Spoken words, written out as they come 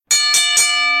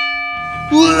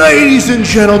Ladies and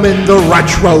gentlemen, the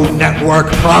Retro Network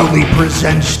proudly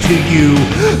presents to you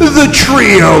the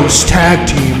Trios Tag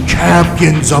Team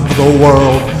Champions of the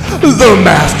World, the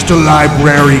Masked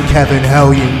Library Kevin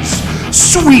Hellions,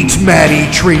 Sweet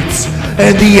Maddie Treats,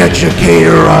 and the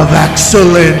Educator of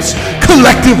Excellence,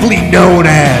 collectively known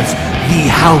as the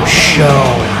House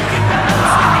Show.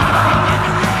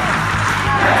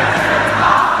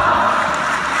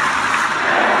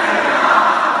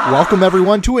 Welcome,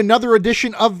 everyone, to another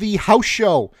edition of the House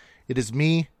Show. It is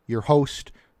me, your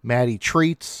host, Maddie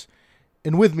Treats,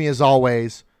 and with me, as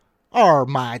always, are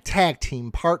my tag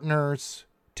team partners.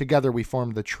 Together, we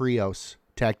form the Trios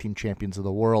Tag Team Champions of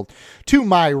the World. To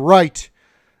my right,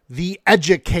 the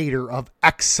Educator of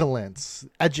Excellence.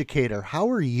 Educator, how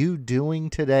are you doing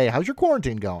today? How's your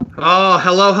quarantine going? Oh,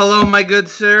 hello, my good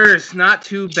sirs. Not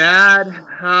too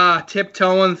bad.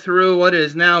 Tiptoeing through what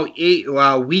is now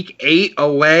week 8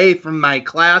 away from my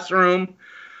classroom.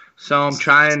 So I'm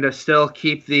trying to still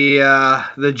keep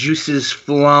the juices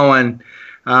flowing.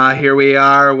 Here we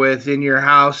are with In Your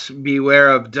House, Beware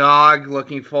of Dog.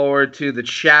 Looking forward to the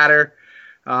chatter.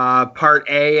 Part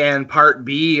A and Part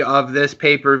B of this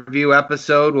pay-per-view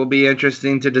episode will be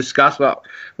interesting to discuss about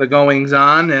the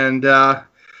goings-on. And,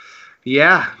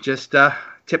 just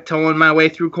tiptoeing my way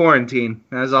through quarantine,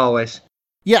 as always.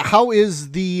 Yeah, how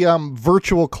is the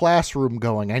virtual classroom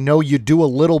going? I know you do a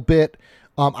little bit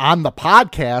on the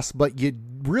podcast, but you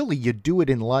do it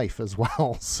in life as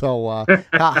well. So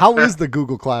how is the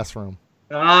Google Classroom?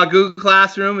 Google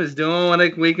Classroom is doing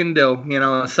what we can do. You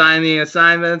know, assign the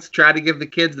assignments, try to give the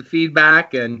kids the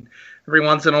feedback, and every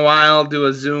once in a while do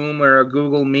a Zoom or a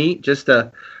Google Meet just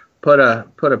to put a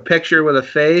picture with a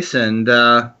face and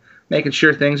making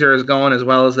sure things are going as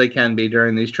well as they can be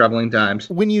during these troubling times.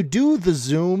 When you do the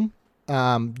Zoom,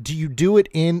 do you do it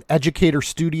in Educator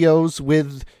Studios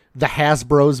with the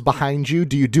Hasbros behind you?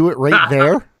 Do you do it right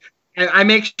there? I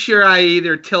make sure I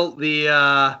either tilt the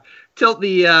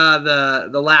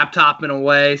laptop in a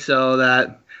way so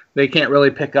that they can't really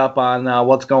pick up on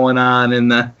what's going on in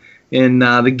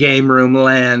the game room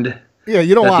land. Yeah,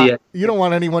 you don't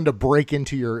want anyone to break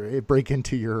into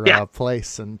your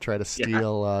place and try to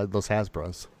steal those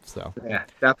Hasbros. So yeah,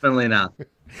 definitely not.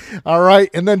 All right,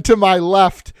 and then to my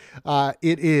left,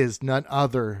 it is none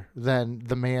other than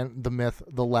the man, the myth,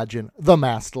 the legend, the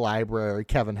Masked Library,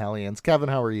 Kevin Hellions. Kevin,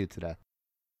 how are you today?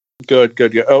 Good.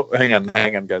 Oh, hang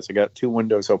on, guys. I got 2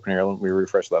 windows open here. Let me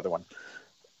refresh the other one.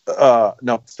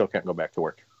 No, still can't go back to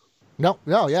work. No,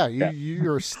 yeah.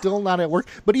 You're still not at work.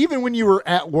 But even when you were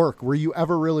at work, were you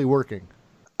ever really working?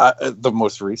 The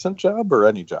most recent job or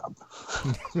any job?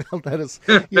 Well, that is,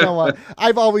 you know what?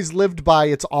 I've always lived by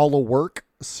it's all a work.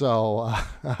 So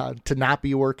to not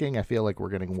be working, I feel like we're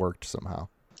getting worked somehow.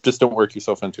 Just don't work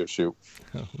yourself into a shoot.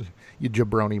 You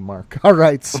jabroni, Mark. All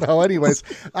right. So anyways,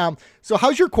 so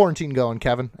how's your quarantine going,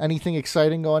 Kevin? Anything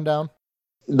exciting going down?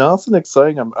 Nothing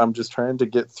exciting. I'm just trying to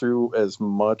get through as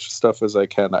much stuff as I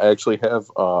can. I actually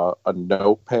have a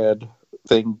notepad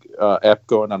app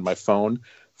going on my phone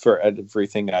for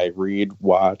everything I read,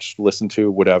 watch, listen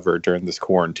to, whatever during this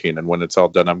quarantine. And when it's all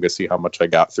done, I'm going to see how much I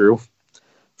got through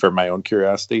for my own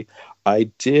curiosity.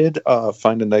 I did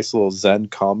find a nice little Zen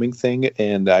calming thing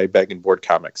in Bag and Board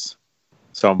Comics.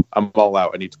 So I'm all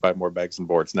out. I need to buy more bags and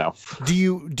boards now. Do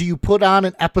you put on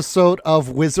an episode of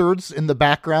Wizards in the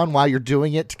background while you're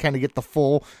doing it to kind of get the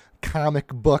full comic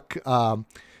book,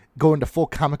 go into full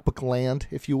comic book land,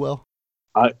 if you will?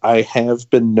 I have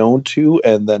been known to,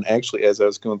 and then actually as I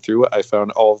was going through it, I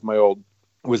found all of my old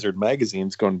Wizard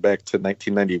magazines going back to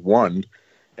 1991.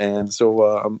 And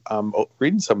so I'm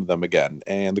reading some of them again.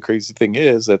 And the crazy thing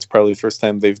is, that's probably the first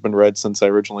time they've been read since I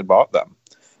originally bought them.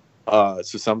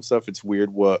 So some stuff, it's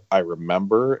weird what I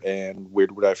remember and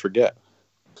weird what I forget.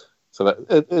 So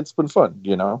it's been fun,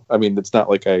 you know? I mean, it's not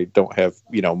like I don't have,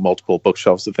 multiple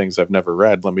bookshelves of things I've never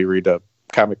read. Let me read a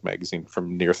comic magazine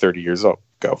from near 30 years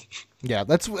ago. Yeah,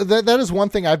 that is one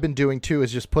thing I've been doing, too,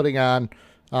 is just putting on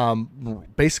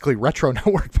basically Retro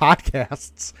Network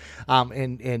podcasts,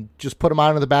 and just put them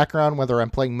on in the background, whether I'm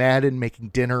playing Madden, making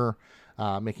dinner,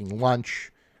 making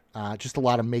lunch, just a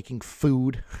lot of making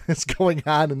food is going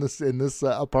on in this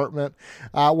apartment.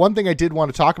 One thing I did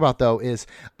want to talk about, though, is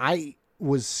I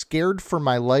was scared for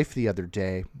my life the other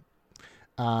day.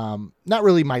 Not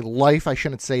really my life, I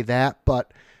shouldn't say that,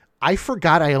 but I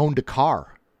forgot I owned a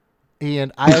car,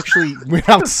 and I actually went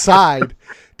outside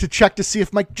to check to see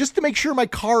if just to make sure my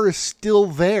car is still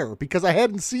there, because I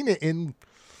hadn't seen it in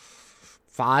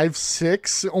 5,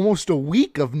 6, almost a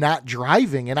week of not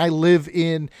driving. And I live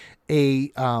in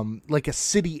a like a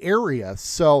city area.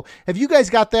 So have you guys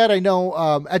got that? I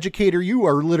know, Educator, you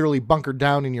are literally bunkered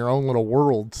down in your own little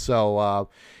world. So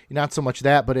not so much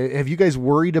that, but have you guys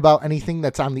worried about anything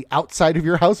that's on the outside of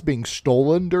your house being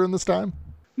stolen during this time?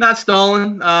 Not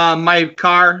stolen. My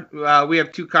car, we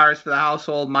have 2 cars for the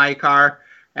household, my car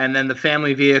and then the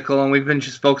family vehicle, and we've been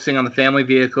just focusing on the family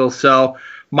vehicle. So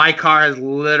my car has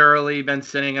literally been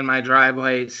sitting in my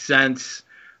driveway since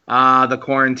the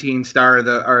quarantine started,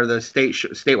 or the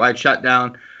statewide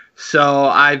shutdown. So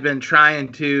I've been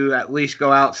trying to at least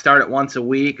go out, start it once a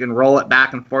week, and roll it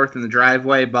back and forth in the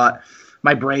driveway, but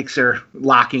my brakes are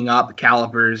locking up. The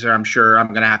calipers are, I'm sure I'm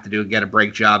going to have to get a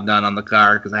brake job done on the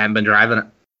car because I haven't been driving it.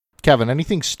 Kevin,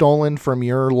 anything stolen from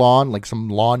your lawn, like some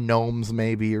lawn gnomes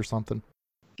maybe or something?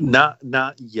 Not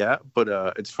yet, but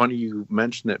it's funny you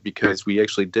mentioned it because we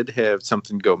actually did have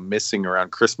something go missing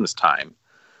around Christmas time.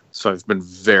 So I've been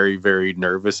very, very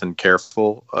nervous and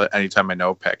careful anytime I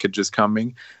know a package is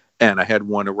coming. And I had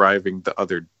one arriving the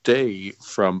other day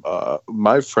from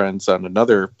my friends on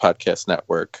another podcast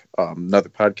network, another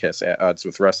podcast at Odds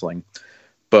with Wrestling.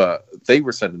 But they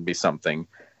were sending me something,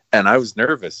 and I was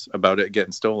nervous about it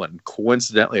getting stolen.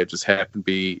 Coincidentally, I just happened to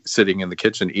be sitting in the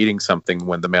kitchen eating something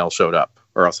when the mail showed up,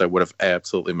 or else I would have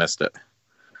absolutely missed it.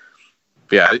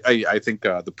 But yeah, I think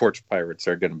the Porch Pirates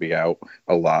are going to be out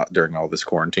a lot during all this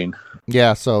quarantine.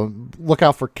 Yeah, so look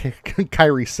out for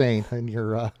Kairi Sane in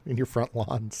your front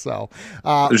lawn. So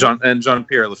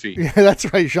Jean-Pierre Lafitte. Yeah,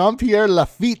 that's right, Jean-Pierre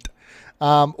Lafitte.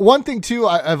 One thing too,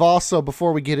 I've also,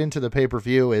 before we get into the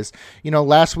pay-per-view, is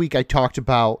last week I talked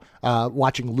about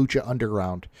watching Lucha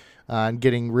Underground and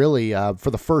getting really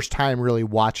for the first time really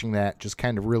watching that, just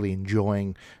kind of really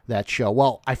enjoying that show.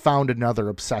 Well, I found another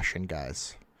obsession,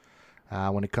 guys.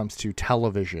 When it comes to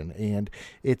television, and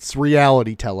it's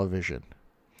reality television.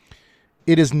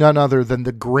 It is none other than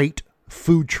the Great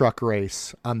Food Truck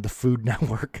Race on the Food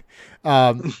Network.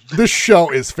 This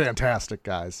show is fantastic,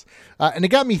 guys. And it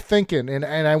got me thinking, and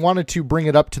I wanted to bring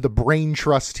it up to the brain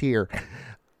trust here.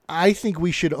 I think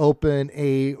we should open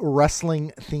a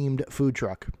wrestling-themed food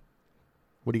truck.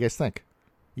 What do you guys think?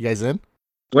 You guys in?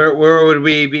 Where would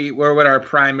we be? Where would our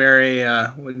primary,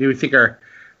 what do you think our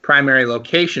primary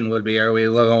location would be? Are we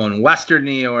going Western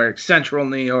New York, Central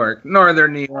New York,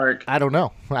 Northern New York? I don't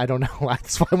know.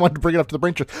 That's why I wanted to bring it up to the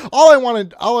brain trust. All I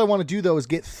want to do though is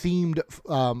get themed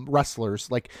wrestlers,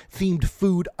 like themed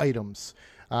food items,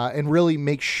 and really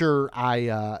make sure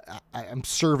I'm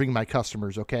serving my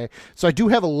customers. Okay, so I do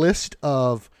have a list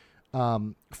of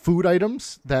food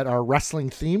items that are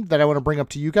wrestling themed that I want to bring up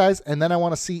to you guys, and then I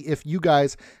want to see if you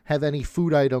guys have any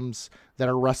food items that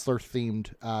are wrestler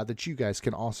themed that you guys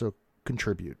can also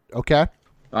contribute. Okay.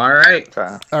 All right.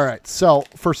 All right. So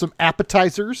for some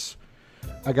appetizers,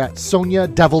 I got Sonya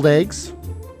deviled eggs.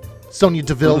 Sonya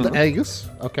Deville eggs.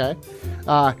 Okay.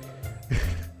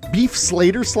 Beef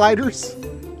Slater sliders.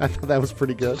 I thought that was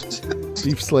pretty good.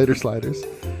 Beef Slater sliders.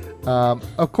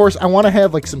 Of course, I want to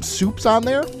have like some soups on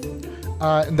there.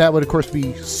 And that would, of course,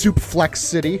 be Soup Flex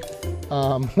City,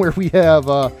 where we have,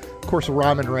 of course,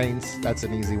 Ramen Reigns. That's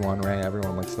an easy one, right?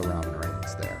 Everyone likes the Ramen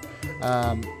Reigns there.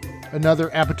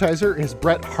 Another appetizer is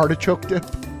Bret Artichoke Dip.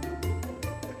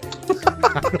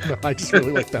 I don't know. I just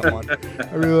really like that one.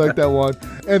 I really like that one.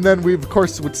 And then we, of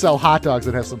course, would sell hot dogs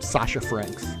and have some Sasha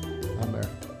Franks on there.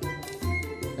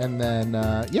 And then,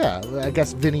 I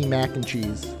guess Vinnie Mac and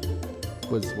Cheese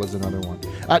was another one.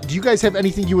 Do you guys have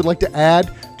anything you would like to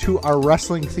add to our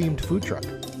wrestling-themed food truck?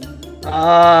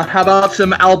 How about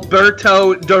some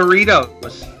Alberto Doritos?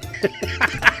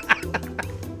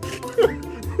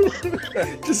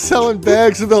 Just selling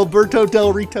bags of Alberto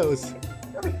Del Ritos.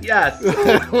 Yes.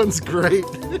 That one's great.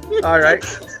 All right.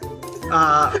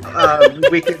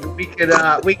 We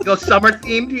could go summer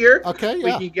themed here. Okay, yeah.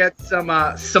 We can get some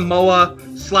Samoa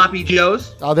Sloppy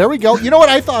Joes. Oh, there we go. You know what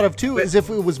I thought of too is if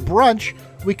it was brunch,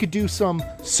 we could do some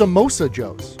Samosa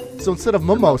Joes. So instead of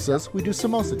mimosas, we do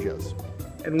Samosa Joes.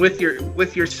 And with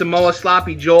your Samoa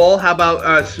Sloppy Joel, how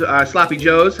about Sloppy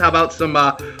Joes? How about some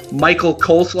Michael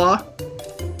Coleslaw?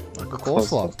 Michael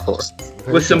Coleslaw, of course.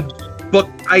 With some Book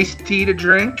iced tea to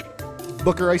drink.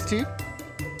 Booker iced tea.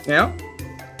 Yeah.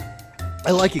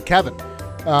 I like it, Kevin.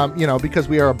 Because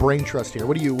we are a brain trust here.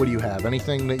 What do you have?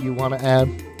 Anything that you want to add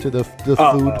to the food?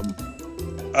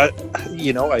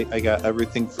 I got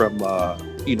everything from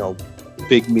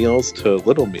big meals to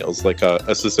little meals, like a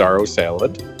Cesaro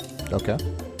salad. Okay.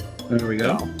 There we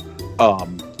go.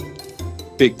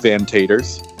 Big Van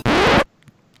Taters.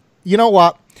 You know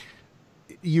what?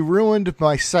 You ruined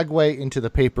my segue into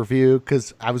the pay-per-view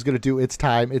because I was going to do it's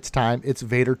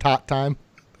Vader Tot time.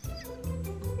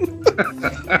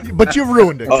 But you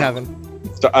ruined it, Kevin.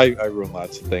 So I ruin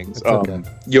lots of things. It's okay.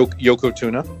 Yoko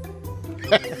tuna.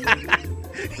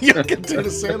 Yoko tuna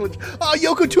sandwich. Oh,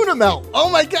 Yoko tuna melt. Oh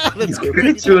my god, that's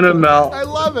great. Tuna melt. I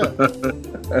love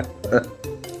it.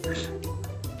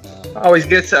 Always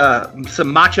gets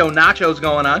some macho nachos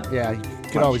going on. Yeah, you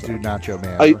can always do nacho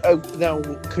man. Now,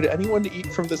 could anyone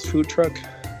eat from this food truck?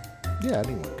 Yeah,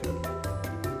 anyone could.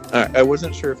 I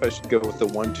wasn't sure if I should go with the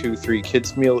 1, 2, 3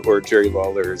 kids meal or Jerry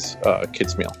Lawler's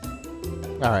kids meal.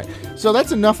 All right, so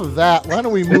that's enough of that. Why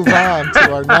don't we move on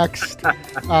to our next?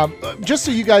 Just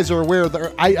so you guys are aware,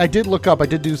 I did look up. I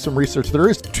did do some research. There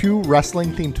is 2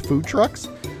 wrestling-themed food trucks.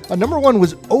 Number 1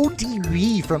 was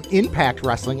ODB from Impact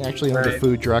Wrestling, actually owns a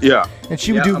food truck. Yeah, and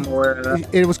she would do. I'm aware of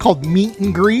that. It was called Meet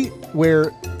and Greet,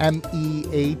 where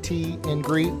MEAT and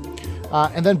greet.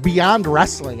 And then Beyond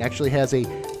Wrestling actually has a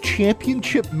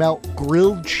championship melt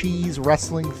grilled cheese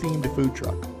wrestling themed food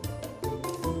truck.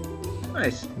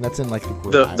 Nice. And that's in like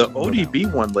the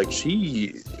ODB one, like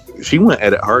she went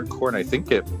at it hardcore, and I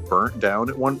think it burnt down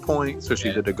at one point. So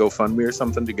she did a GoFundMe or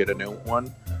something to get a new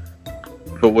one,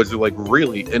 but was like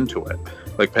really into it,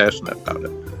 like passionate about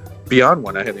it. Beyond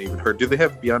one, I hadn't even heard. Do they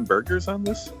have Beyond Burgers on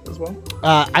this as well?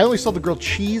 I only saw the grilled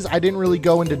cheese. I didn't really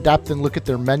go into depth and look at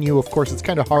their menu. Of course, it's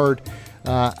kind of hard.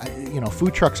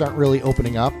 Food trucks aren't really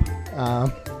opening up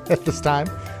at this time.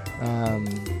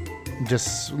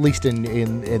 Just at least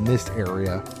in this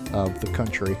area of the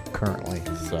country currently.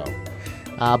 So,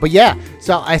 but yeah.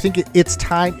 So I think it's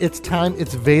time.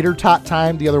 It's Vader Tot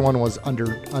time. The other one was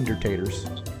Undertators.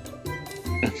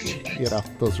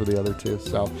 Those were the other 2.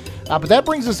 So, but that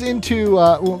brings us into.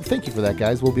 Well, thank you for that,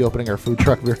 guys. We'll be opening our food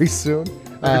truck very soon.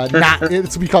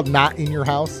 It's be called Not in Your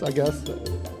House, I guess.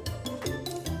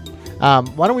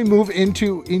 Why don't we move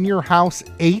into In Your House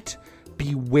 8?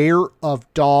 Beware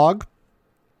of Dog.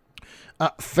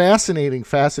 Fascinating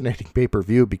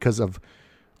pay-per-view because of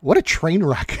what a train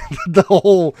wreck the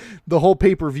whole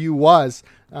pay-per-view was.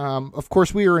 Of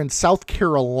course, we are in South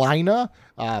Carolina,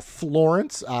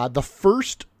 Florence. The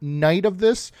first night of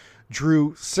this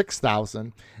drew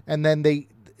 6,000, and then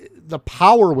the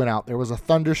power went out. There was a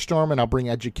thunderstorm, and I'll bring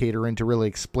Educator in to really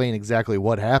explain exactly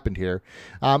what happened here.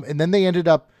 And then they ended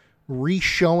up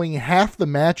re-showing half the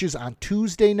matches on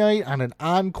Tuesday night on an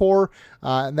encore,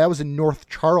 and that was in North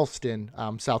Charleston,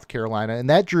 South Carolina, and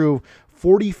that drew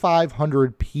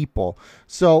 4,500 people.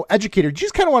 So, Educator, do you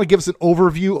just kind of want to give us an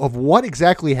overview of what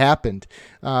exactly happened,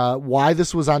 why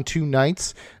this was on 2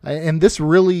 nights, and this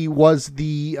really was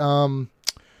the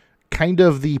kind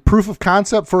of the proof of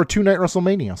concept for a 2-night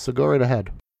WrestleMania. So go right ahead.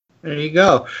 There you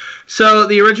go. So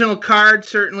the original card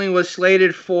certainly was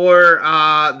slated for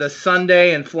the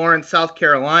Sunday in Florence, South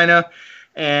Carolina,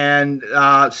 and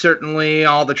certainly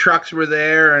all the trucks were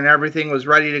there and everything was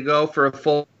ready to go for a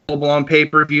full-blown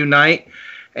pay-per-view night.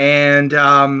 And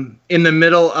in the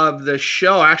middle of the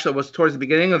show, actually it was towards the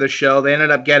beginning of the show, they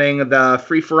ended up getting the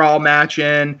free-for-all match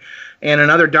in and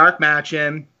another dark match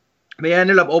in. They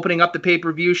ended up opening up the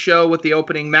pay-per-view show with the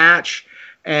opening match.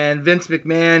 And Vince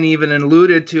McMahon even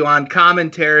alluded to on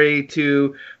commentary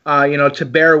to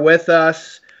bear with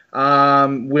us.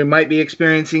 We might be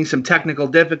experiencing some technical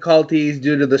difficulties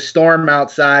due to the storm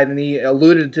outside, and he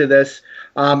alluded to this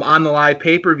on the live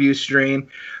pay-per-view stream.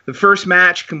 The first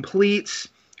match completes.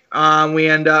 We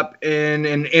end up in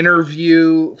an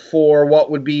interview for what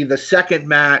would be the second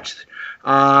match,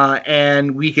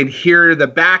 and we can hear the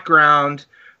background.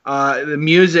 The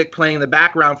music playing in the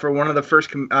background for one of the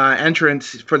first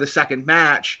entrants for the second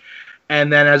match.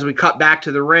 And then as we cut back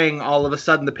to the ring, all of a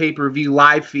sudden the pay-per-view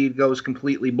live feed goes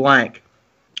completely blank.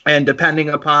 And depending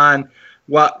upon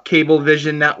what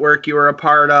Cablevision network you were a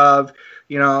part of,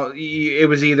 it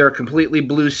was either a completely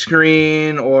blue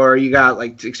screen or you got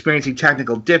like experiencing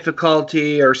technical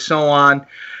difficulty or so on.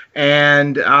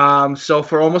 And so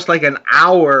for almost like an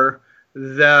hour,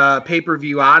 the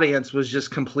pay-per-view audience was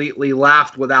just completely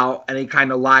left without any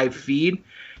kind of live feed.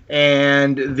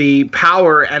 And the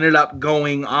power ended up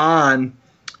going on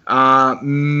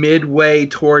midway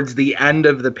towards the end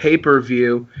of the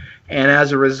pay-per-view. And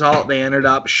as a result, they ended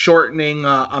up shortening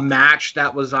a match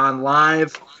that was on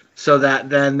live so that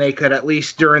then they could, at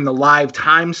least during the live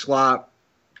time slot,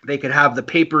 they could have the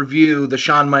pay-per-view, the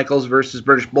Shawn Michaels versus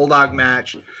British Bulldog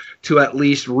match, to at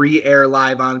least re-air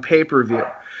live on pay-per-view.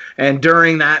 And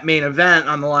during that main event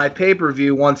on the live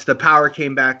pay-per-view, once the power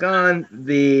came back on,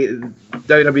 the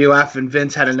WWF and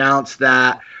Vince had announced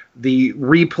that the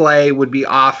replay would be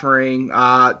offering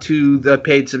to the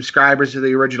paid subscribers of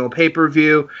the original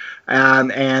pay-per-view,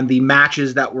 and the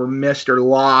matches that were missed or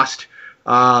lost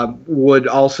would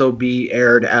also be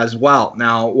aired as well.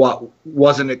 Now, what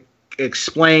wasn't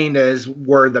explained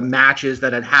were the matches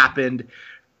that had happened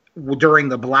during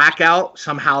the blackout.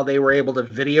 Somehow they were able to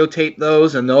videotape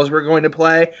those, and those were going to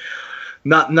play.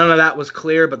 None of that was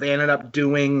clear, but they ended up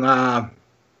doing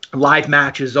live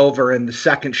matches over in the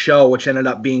second show, which ended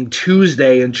up being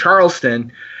Tuesday in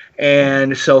Charleston.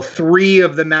 And so 3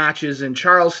 of the matches in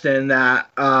Charleston that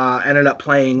ended up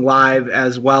playing live,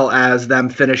 as well as them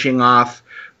finishing off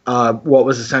what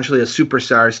was essentially a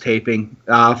Superstars taping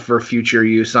for future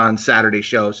use on Saturday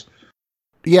shows.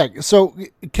 Yeah, so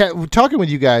talking with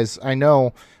you guys, I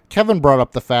know Kevin brought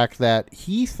up the fact that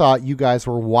he thought you guys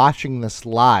were watching this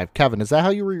live. Kevin, is that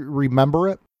how you remember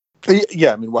it?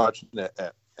 Yeah, I mean, watching it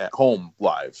at home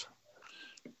live.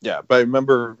 Yeah, but I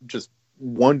remember just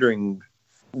wondering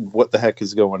what the heck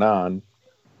is going on.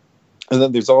 And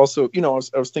then there's also,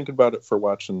 I was thinking about it for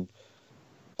watching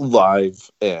live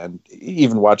and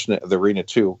even watching it at the arena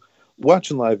too.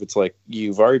 Watching live, it's like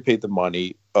you've already paid the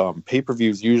money.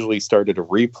 Pay-per-views usually started a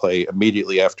replay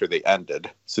immediately after they ended.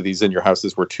 So these In Your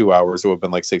Houses were 2 hours. It would have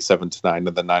been like, say, 7 to 9,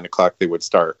 and then 9 o'clock they would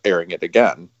start airing it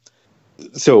again.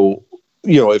 So,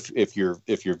 if your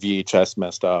VHS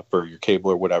messed up or your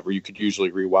cable or whatever, you could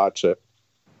usually rewatch it.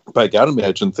 But I gotta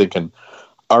imagine thinking,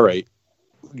 all right,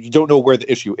 you don't know where the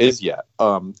issue is yet.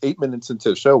 8 minutes into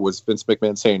the show was Vince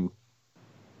McMahon saying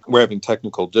we're having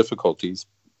technical difficulties.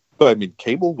 But I mean,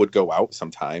 cable would go out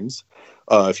sometimes.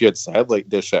 If you had satellite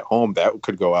dish at home, that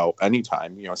could go out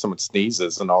anytime. Someone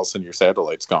sneezes and all of a sudden your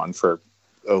satellite's gone for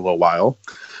a little while.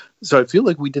 So I feel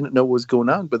like we didn't know what was going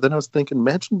on. But then I was thinking,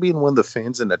 imagine being one of the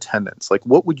fans in attendance. Like,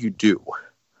 what would you do?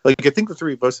 Like, I think the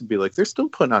 3 of us would be like, they're still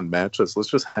putting on matches. Let's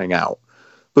just hang out.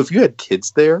 But if you had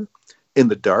kids there in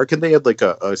the dark and they had like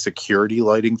a security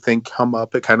lighting thing come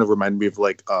up, it kind of reminded me of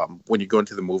like when you go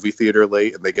into the movie theater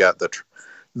late and they got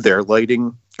their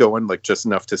lighting going like just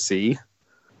enough to see.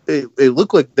 It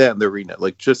looked like that in the arena,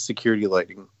 like just security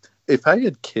lighting. If I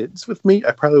had kids with me,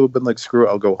 I probably would have been like, screw it,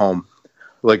 I'll go home.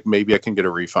 Like, maybe I can get a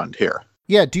refund here.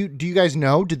 Yeah, do you guys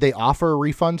know, did they offer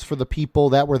refunds for the people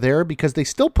that were there? Because they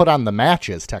still put on the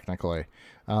matches, technically.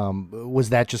 Was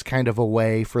that just kind of a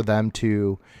way for them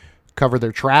to cover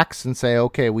their tracks and say,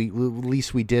 okay, at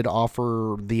least we did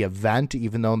offer the event,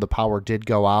 even though the power did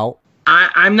go out?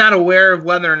 I'm not aware of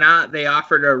whether or not they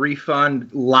offered a refund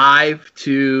live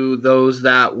to those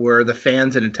that were the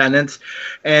fans in attendance.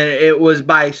 And it was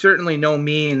by certainly no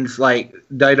means like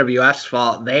WWF's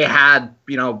fault. They had,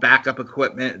 backup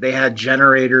equipment. They had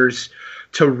generators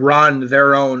to run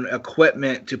their own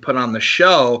equipment to put on the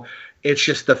show. It's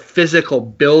just the physical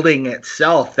building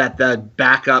itself that the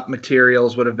backup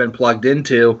materials would have been plugged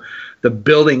into. The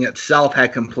building itself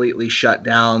had completely shut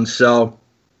down. So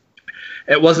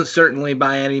it wasn't certainly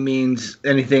by any means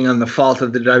anything on the fault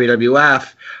of the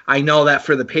WWF. I know that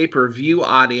for the pay-per-view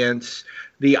audience,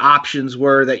 the options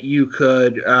were that you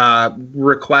could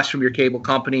request from your cable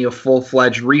company a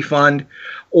full-fledged refund,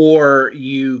 or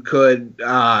you could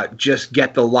just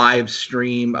get the live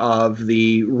stream of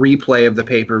the replay of the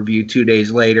pay-per-view 2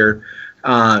 days later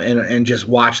and just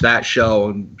watch that show.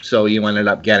 And so you ended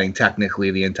up getting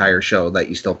technically the entire show that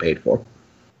you still paid for.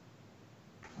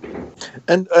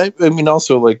 And I mean,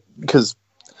 also, like, because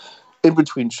in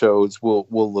between shows, we'll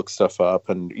look stuff up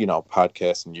and,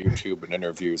 podcasts and YouTube and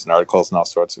interviews and articles and all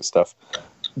sorts of stuff.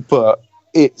 But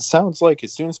it sounds like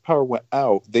as soon as power went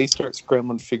out, they start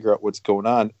scrambling to figure out what's going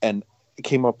on and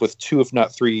came up with 2, if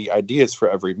not 3 ideas for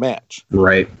every match.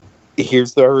 Right.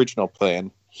 Here's the original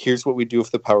plan. Here's what we do if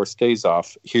the power stays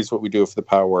off. Here's what we do if the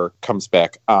power comes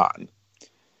back on.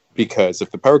 Because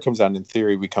if the power comes on, in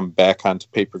theory, we come back onto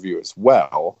pay-per-view as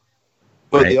well.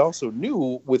 But They also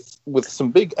knew with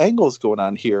some big angles going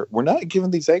on here, we're not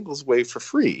giving these angles away for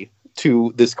free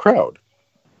to this crowd.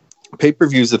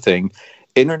 Pay-per-view's a thing.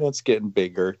 Internet's getting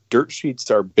bigger. Dirt sheets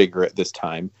are bigger at this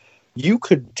time. You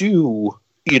could do,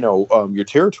 your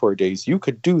territory days, you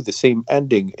could do the same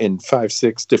ending in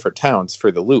 5-6 different towns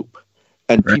for the loop.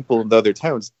 And people in the other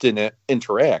towns didn't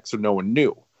interact, so no one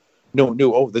knew. No one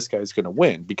knew, this guy's going to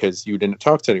win because you didn't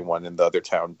talk to anyone in the other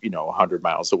town, 100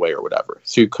 miles away or whatever.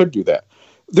 So you could do that.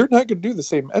 They're not going to do the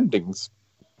same endings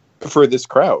for this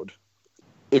crowd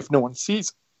if no one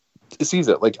sees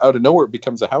it. Like, out of nowhere, it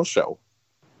becomes a house show.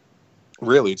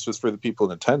 Really, it's just for the people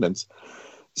in attendance.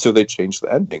 So they changed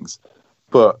the endings.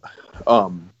 But,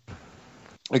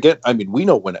 again, I mean, we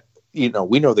know when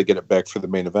we know they get it back for the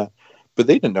main event. But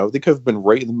they didn't know. They could have been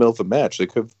right in the middle of a match. They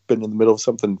could have been in the middle of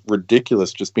something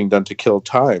ridiculous just being done to kill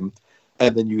time.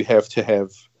 And then you have to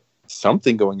have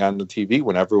something going on TV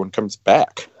when everyone comes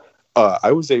back.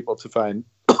 I was able to find,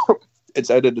 it's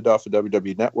edited off of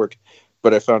WWE Network,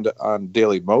 but I found it on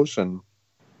Daily Motion,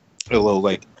 a little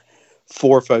like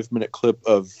 4 or 5 minute clip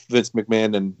of Vince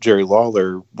McMahon and Jerry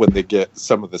Lawler when they get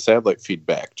some of the satellite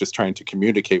feedback, just trying to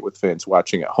communicate with fans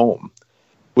watching at home,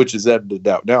 which is edited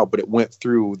out now, but it went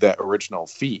through that original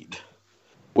feed,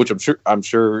 which I'm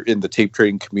sure in the tape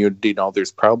trading community and all,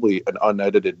 there's probably an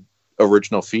unedited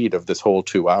original feed of this whole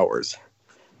 2 hours.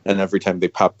 And every time they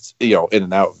popped, in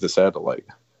and out of the satellite.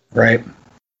 Right.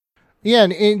 Yeah,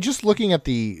 and just looking at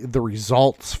the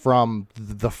results from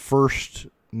the first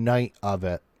night of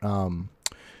it,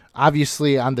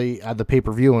 obviously on the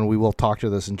pay-per-view, and we will talk to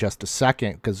this in just a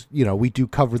second, because we do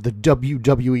cover the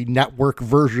WWE Network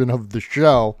version of the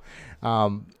show,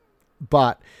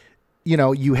 but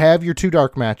you have your 2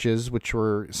 dark matches, which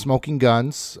were Smoking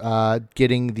Guns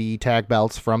getting the tag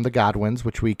belts from the Godwins,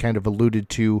 which we kind of alluded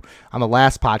to on the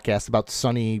last podcast about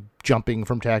Sonny jumping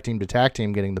from tag team to tag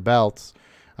team, getting the belts.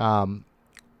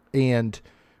 And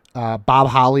Bob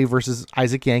Holly versus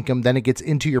Isaac Yankem. Then it gets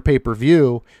into your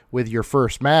pay-per-view with your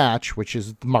first match, which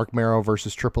is Mark Marrow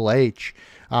versus Triple H.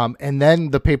 And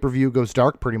then the pay-per-view goes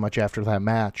dark pretty much after that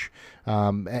match.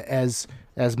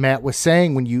 As Matt was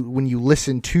saying, when you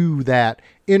listen to that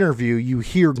interview, you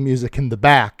hear the music in the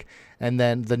back, and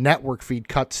then the network feed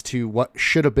cuts to what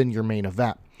should have been your main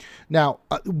event. Now,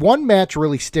 one match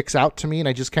really sticks out to me, and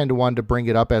I just kind of wanted to bring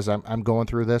it up as I'm going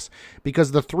through this,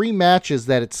 because the 3 matches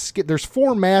there's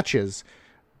 4 matches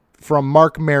from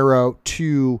Mark Marrow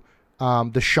to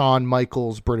the Shawn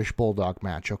Michaels British Bulldog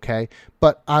match, okay?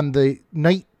 But on the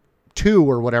night 2,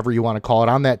 or whatever you want to call it,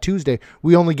 on that Tuesday,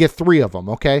 we only get 3 of them,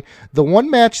 okay? The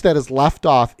one match that is left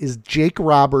off is Jake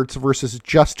Roberts versus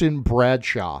Justin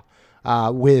Bradshaw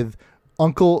with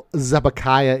Uncle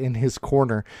Zebekiah in his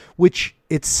corner, which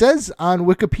it says on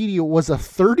Wikipedia was a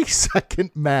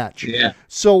 30-second match. Yeah.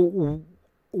 So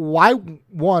why,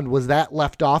 one, was that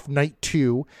left off night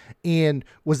 2? And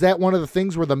was that one of the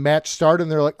things where the match started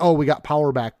and they're like, oh, we got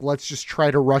power back, let's just try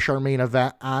to rush our main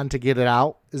event on to get it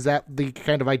out? Is that the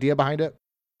kind of idea behind it?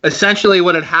 Essentially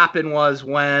what had happened was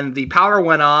when the power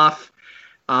went off,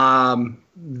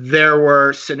 there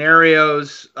were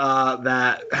scenarios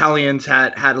that Hellions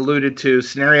had alluded to.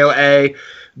 Scenario A,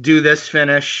 do this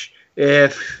finish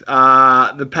if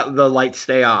the lights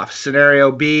stay off.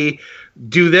 Scenario B,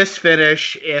 do this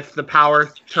finish if the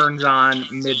power turns on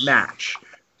mid-match.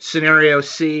 Scenario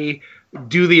C,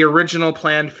 do the original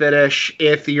planned finish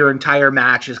if your entire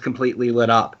match is completely lit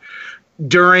up.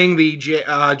 During the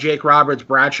Jake Roberts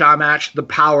Bradshaw match, the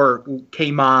power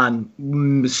came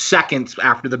on seconds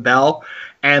after the bell,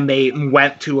 and they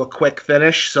went to a quick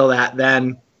finish so that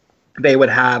then they would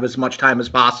have as much time as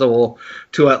possible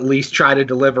to at least try to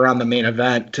deliver on the main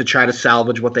event, to try to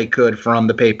salvage what they could from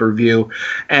the pay-per-view.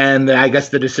 And I guess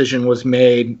the decision was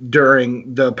made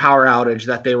during the power outage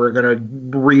that they were going to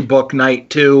rebook night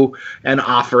 2 and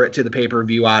offer it to the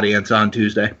pay-per-view audience on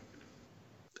Tuesday.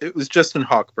 It was Justin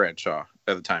Hawk Bradshaw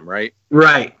at the time, right?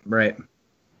 Right.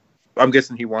 I'm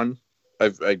guessing he won.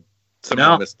 I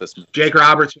somehow missed this. Jake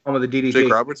Roberts won with the DDT.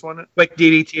 Jake Roberts won it? Quick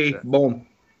DDT. Yeah. Boom.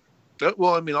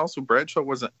 Well, I mean, also Bradshaw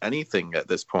wasn't anything at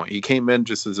this point. He came in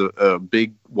just as a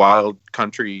big, wild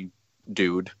country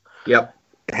dude. Yep.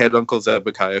 Had Uncle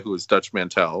Zebekiah, who was Dutch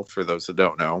Mantel, for those that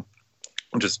don't know,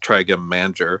 just try to get him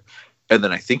manager. And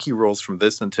then I think he rolls from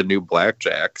this into New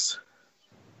Blackjacks.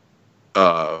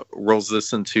 Rolls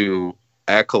this into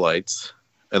Acolytes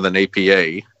and then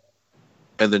APA,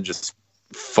 and then just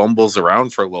fumbles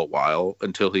around for a little while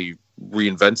until he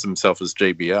reinvents himself as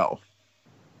JBL.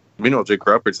 Meanwhile, Jake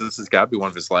Roberts, this has got to be one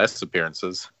of his last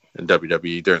appearances in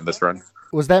WWE during this run.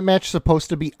 Was that match supposed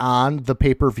to be on the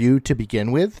pay-per-view to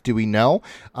begin with? Do we know?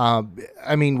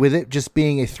 I mean, with it just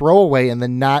being a throwaway and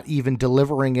then not even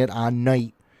delivering it on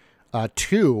night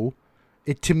 2,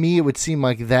 to me, it would seem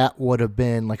like that would have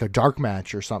been like a dark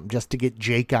match or something, just to get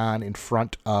Jake on in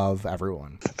front of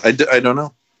everyone. I don't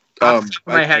know. Off the top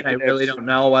of my head, I really don't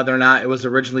know whether or not it was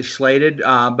originally slated,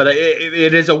 but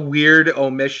it is a weird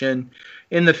omission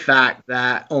in the fact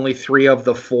that only 3 of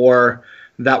the 4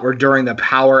 that were during the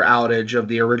power outage of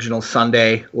the original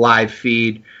Sunday live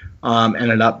feed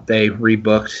ended up, they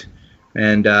rebooked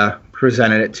and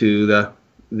presented it to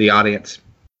the audience.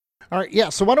 All right, yeah,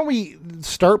 so why don't we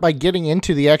start by getting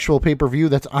into the actual pay-per-view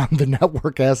that's on the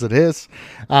network as it is.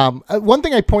 One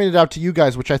thing I pointed out to you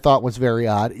guys, which I thought was very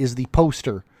odd, is the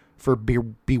poster for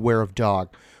Beware of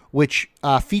Dog, which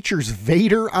features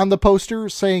Vader on the poster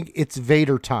saying it's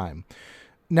Vader time.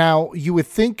 Now, you would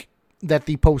think that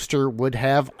the poster would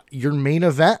have your main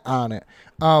event on it.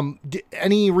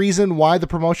 Any reason why the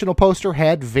promotional poster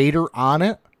had Vader on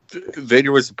it?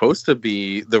 Vader was supposed to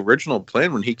be, the original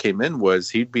plan when he came in was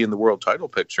he'd be in the world title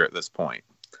picture at this point.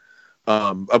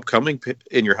 upcoming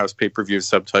In Your House pay-per-view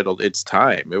subtitled "It's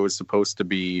Time." It was supposed to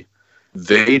be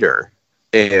Vader,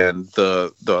 and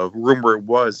the rumor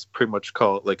was pretty much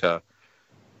call it like a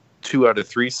 2 out of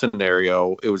 3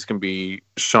 scenario. It was going to be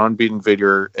Shawn beating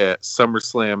Vader at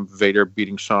SummerSlam, Vader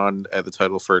beating Shawn at the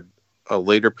title for a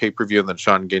later pay-per-view, and then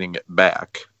Shawn getting it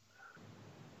back.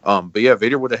 But yeah,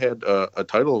 Vader would have had a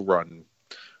title run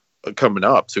coming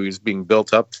up, so he's being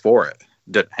built up for it.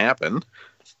 Didn't happen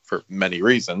for many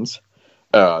reasons.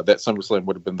 That SummerSlam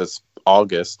would have been this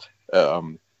August,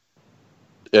 and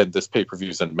this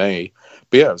pay-per-view's in May.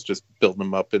 But yeah, I was just building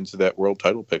him up into that world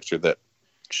title picture that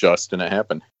just didn't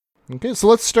happen. Okay, so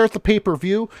let's start the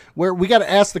pay-per-view where we got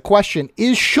to ask the question,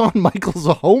 is Shawn Michaels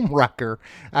a home wrecker?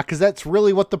 Because that's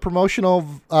really what the promotional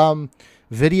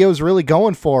video is really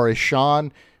going for, is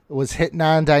Shawn was hitting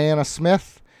on Diana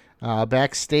Smith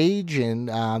backstage, and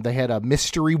they had a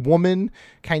mystery woman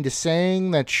kind of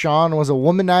saying that Shawn was a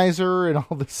womanizer and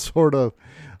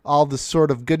all this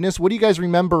sort of goodness. What do you guys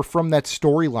remember from that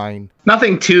storyline?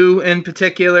 Nothing too in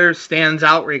particular stands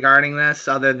out regarding this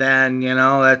other than,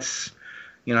 let's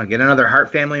get another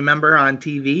Hart family member on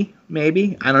TV,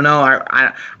 maybe. I don't know.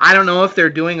 I don't know if they're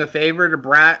doing a favor to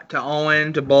Bret, to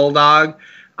Owen, to Bulldog.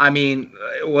 I mean,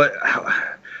 what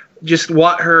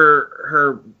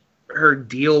her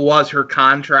deal was, her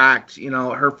contract,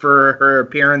 for her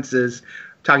appearances.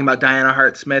 Talking about Diana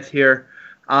Hart Smith here.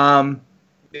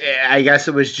 I guess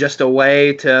it was just a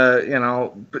way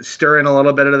to, stir in a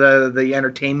little bit of the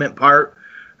entertainment part.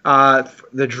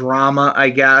 The drama, I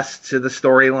guess, to the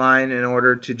storyline in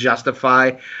order to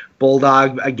justify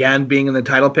Bulldog again being in the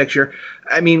title picture.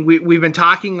 I mean, we've been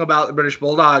talking about the British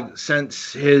Bulldog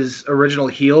since his original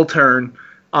heel turn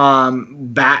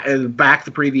back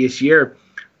the previous year.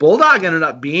 Bulldog ended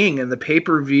up being in the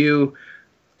pay-per-view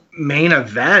main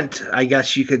event, I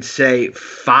guess you could say,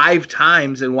 5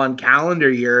 times in one calendar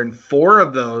year, and 4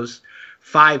 of those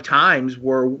 5 times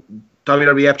were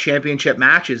WWF Championship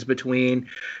matches, between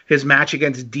his match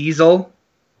against Diesel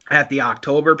at the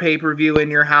October pay-per-view In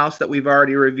Your House that we've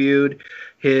already reviewed,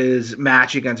 his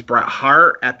match against Bret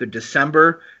Hart at the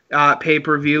December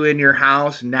pay-per-view In Your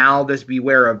House, now this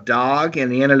Beware of Dog,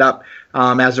 and he ended up,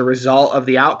 as a result of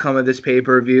the outcome of this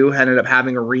pay-per-view, ended up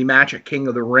having a rematch at King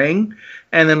of the Ring,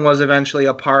 and then was eventually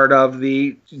a part of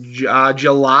the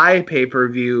July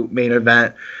pay-per-view main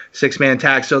event 6-man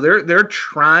tag. So they're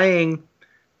trying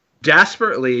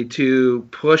desperately to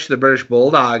push the British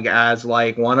Bulldog as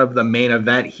like one of the main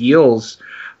event heels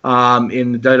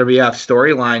in the WWF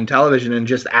storyline television, and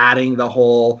just adding the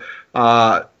whole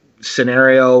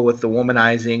scenario with the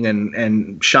womanizing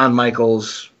and Shawn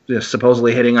Michaels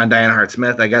supposedly hitting on Diana Hart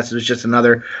Smith. I guess it was just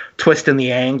another twist in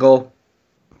the angle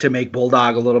to make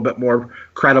Bulldog a little bit more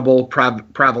credible,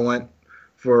 prevalent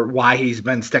for why he's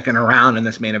been sticking around in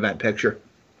this main event picture.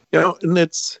 And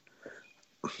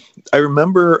I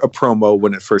remember a promo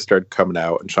when it first started coming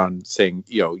out, and Shawn saying,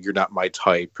 you're not my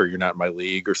type, or you're not my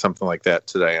league, or something like that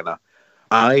to Diana.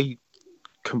 I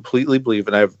completely believe,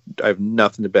 and I have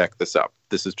nothing to back this up.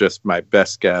 This is just my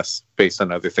best guess based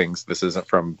on other things. This isn't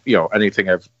from, anything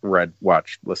I've read,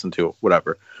 watched, listened to,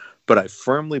 whatever. But I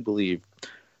firmly believe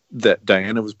that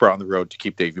Diana was brought on the road to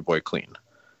keep Davey Boy clean.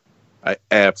 I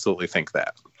absolutely think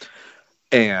that.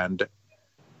 And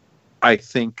I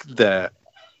think that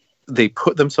they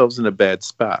put themselves in a bad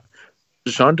spot.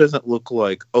 Shawn doesn't look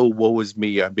like, oh, woe is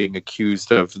me, I'm being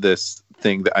accused of this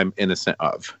thing that I'm innocent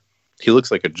of. He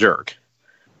looks like a jerk.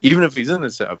 Even if he's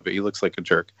innocent of it, he looks like a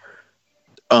jerk.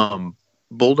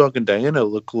 Bulldog and Diana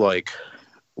look like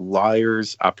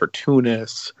liars,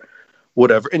 opportunists,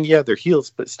 whatever. And yeah, they're heels,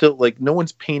 but still, like, no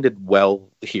one's painted well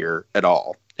here at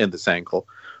all in this angle,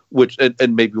 which,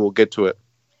 and maybe we'll get to it.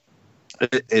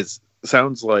 It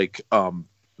sounds like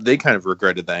they kind of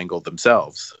regretted the angle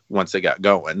themselves once they got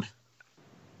going.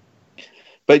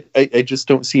 But I just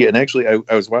don't see it. And actually,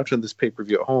 I was watching this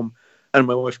pay-per-view at home, and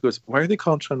my wife goes, why are they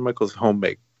calling Shawn Michaels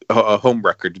a home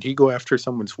wrecker? Did he go after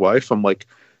someone's wife? I'm like,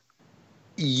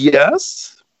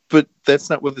 yes, but that's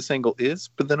not what this angle is.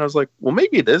 But then I was like, well,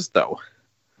 maybe it is, though.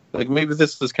 Like, maybe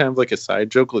this is kind of like a side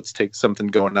joke. Let's take something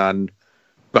going on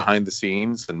behind the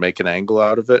scenes and make an angle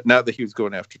out of it. Not that he was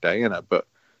going after Diana, but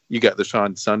you got the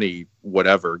Sean Sunny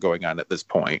whatever going on at this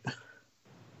point.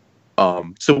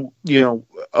 So,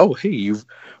 oh, hey,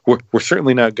 we're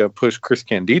certainly not going to push Chris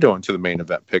Candido into the main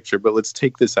event picture, but let's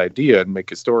take this idea and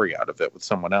make a story out of it with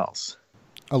someone else.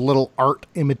 A little art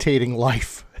imitating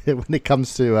life when it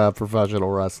comes to professional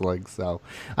wrestling. So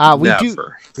we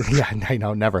never. Yeah, I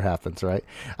know, never happens, right?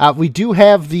 We do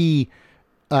have the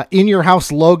in your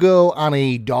house logo on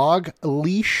a dog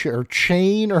leash or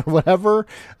chain or whatever.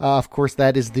 Of course,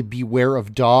 that is the Beware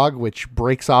of Dog, which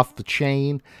breaks off the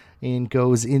chain and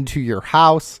goes into your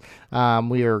house.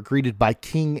 We are greeted by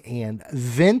King and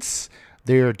Vince.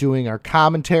 They're doing our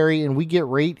commentary, and we get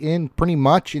right in pretty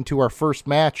much into our first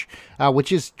match,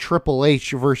 which is Triple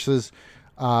H versus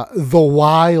the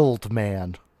Wild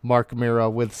Man, Marc Mero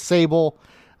with Sable.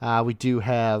 We do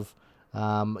have,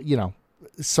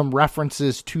 some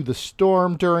references to the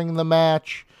Storm during the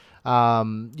match.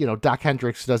 Doc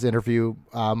Hendricks does interview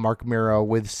Marc Mero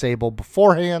with Sable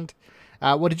beforehand.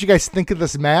 What did you guys think of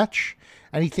this match?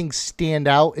 Anything stand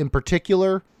out in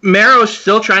particular? Mero's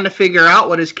still trying to figure out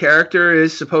what his character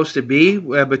is supposed to be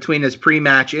between his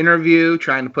pre-match interview,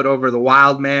 trying to put over the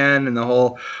Wild Man and the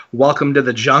whole welcome to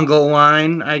the jungle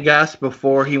line, I guess,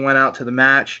 before he went out to the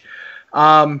match.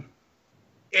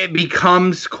 It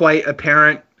becomes quite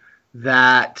apparent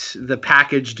that the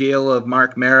package deal of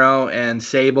Marc Mero and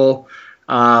Sable,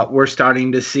 we're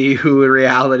starting to see who in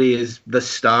reality is the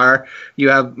star. You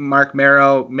have Marc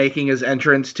Mero making his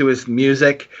entrance to his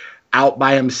music out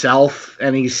by himself,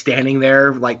 and he's standing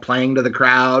there like playing to the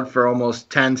crowd for almost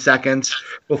 10 seconds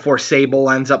before Sable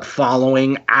ends up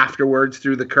following afterwards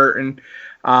through the curtain,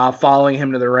 following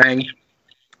him to the ring.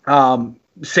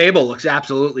 Sable looks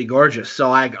absolutely gorgeous,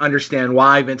 so I understand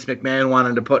why Vince McMahon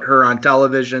wanted to put her on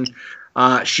television.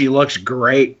 She looks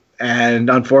great, and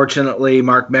unfortunately,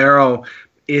 Marc Mero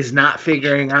is not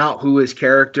figuring out who his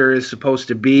character is supposed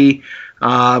to be.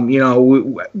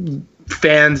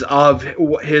 Fans of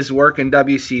his work in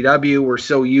WCW were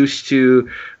so used to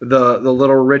the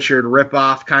Little Richard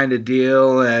ripoff kind of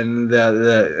deal and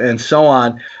and so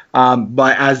on.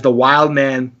 But as the Wild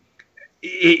Man,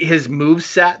 his move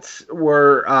sets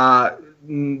were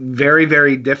very,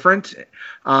 very different.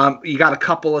 You got a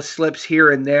couple of slips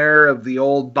here and there of the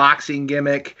old boxing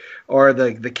gimmick or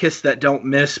the kiss that don't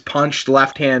miss punched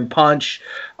left hand punch.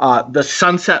 The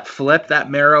sunset flip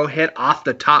that Mero hit off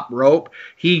the top rope,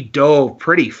 he dove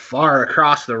pretty far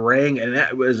across the ring, and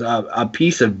that was a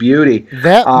piece of beauty.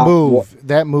 That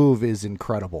move is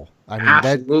incredible. I mean,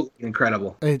 absolutely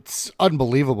incredible. It's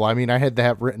unbelievable. I mean, I had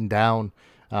that written down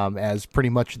as pretty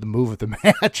much the move of the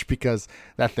match because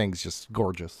that thing's just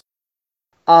gorgeous.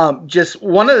 Just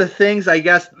one of the things, I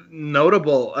guess,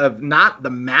 notable of not the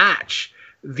match,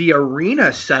 the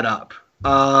arena setup.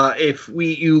 If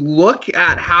you look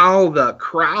at how the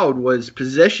crowd was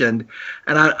positioned,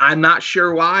 and I'm not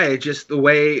sure why, it's just the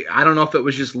way, I don't know if it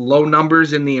was just low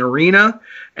numbers in the arena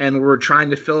and we're trying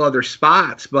to fill other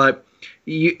spots, but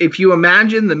if you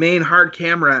imagine the main hard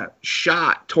camera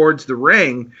shot towards the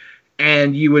ring,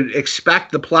 and you would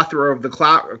expect the plethora of the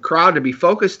crowd to be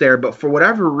focused there, but for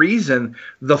whatever reason,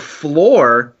 the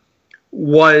floor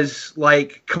was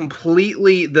like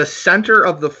completely the center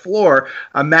of the floor.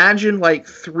 Imagine like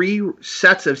 3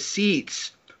 sets of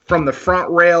seats from the front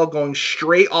rail going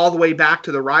straight all the way back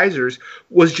to the risers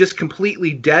was just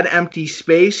completely dead empty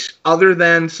space other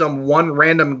than some one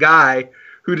random guy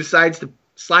who decides to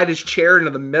slide his chair into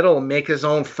the middle and make his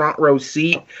own front row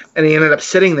seat, and he ended up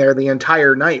sitting there the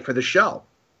entire night for the show.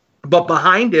 But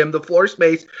behind him, the floor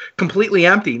space completely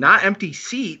empty, not empty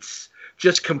seats,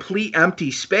 just complete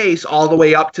empty space all the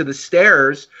way up to the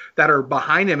stairs that are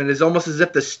behind him. And it's almost as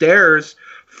if the stairs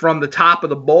from the top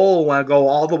of the bowl want to go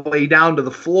all the way down to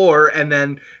the floor, and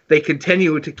then they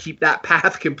continue to keep that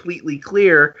path completely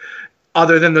clear,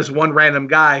 other than this one random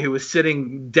guy who was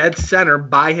sitting dead center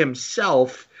by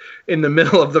himself in the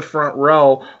middle of the front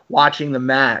row watching the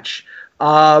match.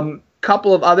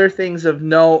 Couple of other things of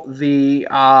note,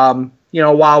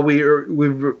 while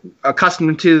we're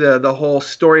accustomed to the whole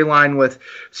storyline with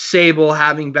Sable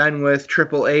having been with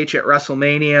Triple H at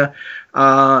WrestleMania,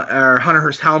 or Hunter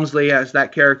Hearst Helmsley, as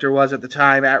that character was at the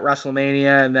time, at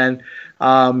WrestleMania, and then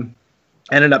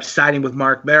ended up siding with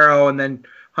Marc Mero, and then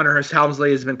Hunter Hearst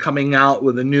Helmsley has been coming out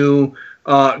with a new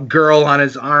girl on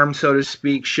his arm, so to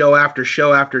speak, show after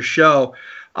show after show.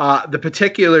 The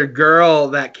particular girl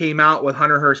that came out with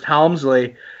Hunter Hearst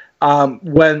Helmsley,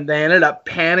 when they ended up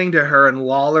panning to her and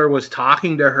Lawler was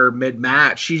talking to her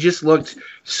mid-match, she just looked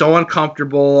so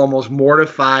uncomfortable, almost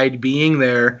mortified being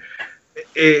there.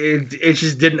 It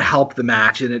just didn't help the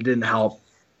match, and it didn't help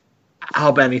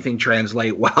anything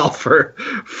translate well for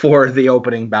the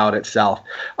opening bout itself.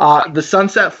 The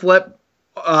sunset flip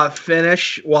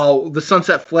finish, while the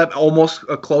sunset flip, almost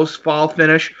a close fall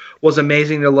finish, was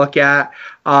amazing to look at.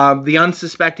 The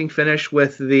unsuspecting finish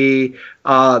with the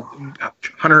Hunter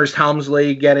Hearst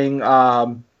Helmsley getting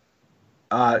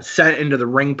sent into the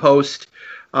ring post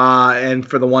And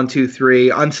for the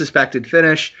 1-2-3 unsuspected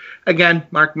finish, again,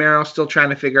 Mark Marrow still trying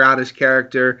to figure out his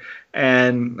character,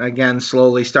 and again,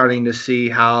 slowly starting to see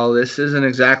how this isn't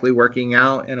exactly working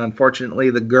out. And unfortunately,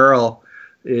 the girl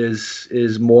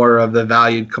is more of the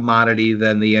valued commodity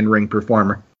than the in-ring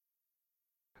performer.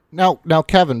 Now,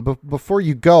 Kevin, before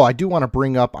you go, I do want to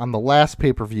bring up on the last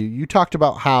pay-per-view, you talked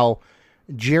about how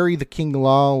Jerry the King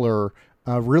Lawler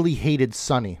really hated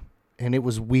Sunny, and it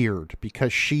was weird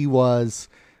because she was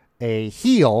a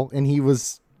heel and he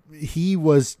was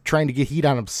trying to get heat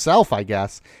on himself, I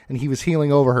guess, and he was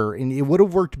healing over her, and it would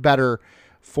have worked better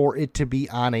for it to be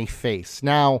on a face.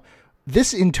 Now,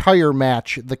 this entire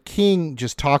match, the King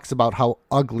just talks about how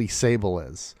ugly Sable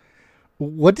is.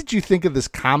 What did you think of this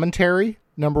commentary,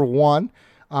 number one?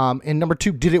 And number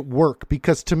two, did it work?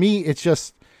 Because to me, it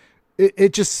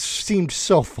just seemed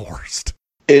so forced.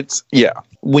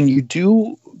 When you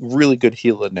do really good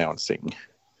heel announcing,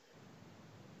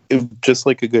 just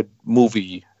like a good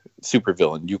movie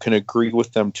supervillain, you can agree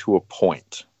with them to a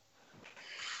point.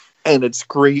 And it's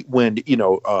great when,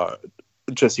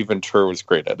 Jesse Ventura was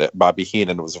great at it. Bobby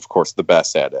Heenan was, of course, the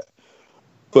best at it.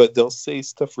 But they'll say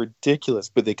stuff ridiculous,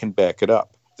 but they can back it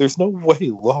up. There's no way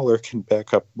Lawler can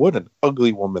back up what an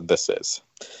ugly woman this is.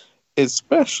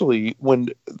 Especially when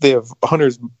they have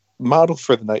Hunter's model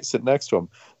for the night sitting next to him.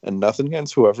 And nothing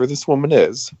against whoever this woman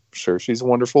is. I'm sure she's a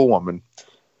wonderful woman.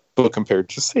 But compared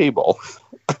to Sable,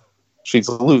 she's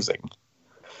losing.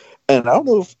 And I don't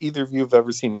know if either of you have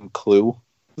ever seen Clue,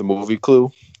 the movie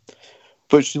Clue.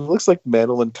 But she looks like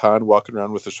Madeline Kahn walking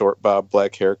around with a short bob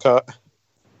black haircut.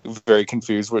 Very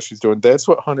confused what she's doing. That's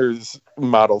what Hunter's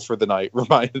model for the night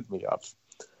reminded me of.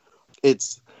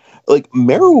 It's like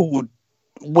Marrow,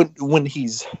 when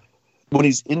he's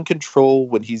in control,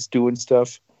 when he's doing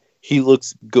stuff, he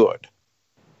looks good.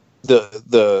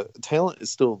 The talent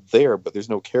is still there, but there's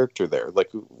no character there. Like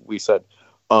we said,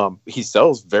 he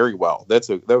sells very well. That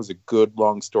was a good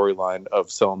long storyline of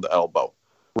selling the elbow,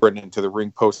 running into the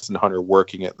ring post and Hunter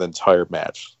working it the entire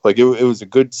match. Like it was a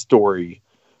good story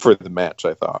for the match,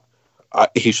 I thought.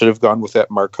 He should have gone with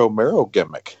that Marco Mero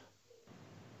gimmick,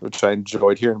 which I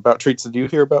enjoyed hearing about. Treats, did you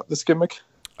hear about this gimmick?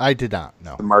 I did not,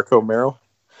 no. The Marco Mero?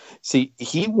 See,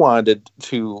 he wanted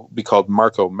to be called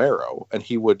Marco Mero, and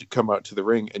he would come out to the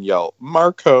ring and yell,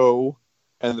 Marco,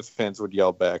 and the fans would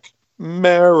yell back,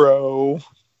 Mero.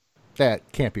 That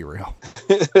can't be real.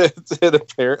 It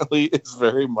apparently is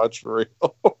very much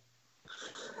real.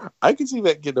 I can see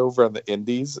that get over on the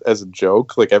indies as a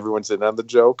joke. Like everyone's in on the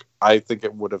joke. I think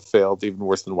it would have failed even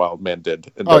worse than Wildman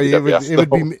did. In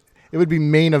WWF, it would be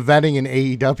main eventing in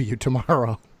AEW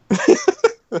tomorrow.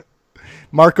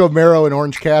 Marco Mero and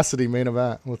Orange Cassidy main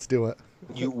event. Let's do it.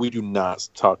 We do not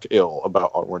talk ill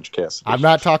about Orange Cassidy. I'm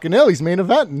not talking ill. He's main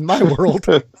event in my world.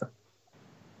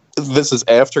 This is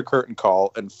after curtain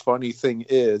call, and funny thing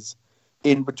is,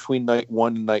 in between night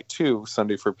 1 and night 2,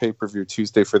 Sunday for pay-per-view,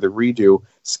 Tuesday for the redo,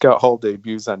 Scott Hall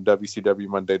debuts on WCW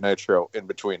Monday Nitro in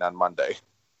between on Monday.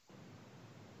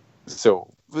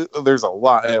 So there's a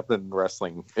lot happening in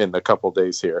wrestling in a couple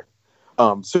days here.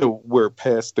 So we're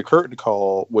past the curtain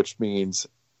call, which means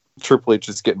Triple H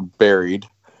is getting buried.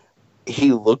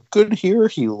 He looked good here.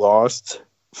 He lost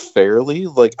fairly.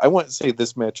 Like, I wouldn't say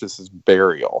this match is his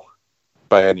burial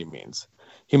by any means.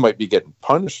 He might be getting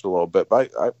punished a little bit,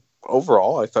 but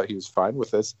overall, I thought he was fine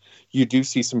with this. You do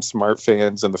see some smart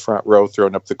fans in the front row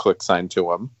throwing up the click sign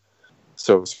to him.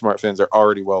 So smart fans are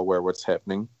already well aware of what's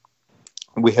happening.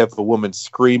 We have a woman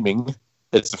screaming.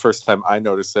 It's the first time I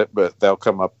noticed it, but they'll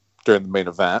come up during the main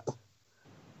event.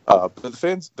 But the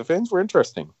fans were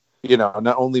interesting.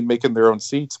 Not only making their own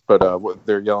seats, but what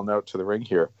they're yelling out to the ring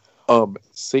here.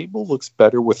 Sable looks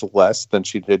better with less than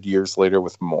she did years later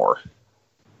with more.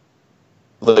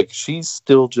 Like, she's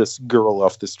still just girl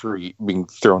off the street being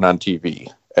thrown on TV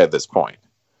at this point.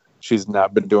 She's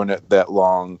not been doing it that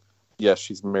long. Yes,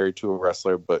 she's married to a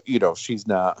wrestler, but, she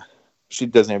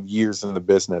doesn't have years in the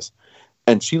business.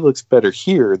 And she looks better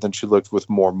here than she looked with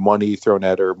more money thrown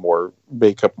at her, more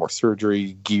makeup, more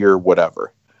surgery, gear,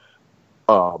 whatever.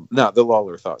 Not that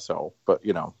Lawler thought so, but,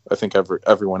 I think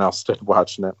everyone else did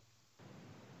watching it.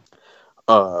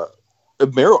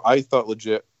 Mero, I thought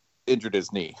legit injured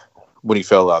his knee when he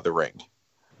fell out of the ring.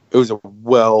 It was a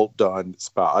well done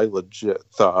spot. I legit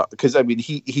thought, because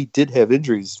he did have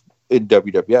injuries in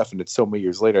WWF, and it's so many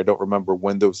years later, I don't remember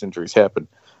when those injuries happened.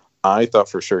 I thought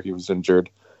for sure he was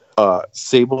injured.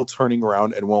 Sable turning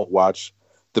around and won't watch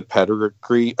the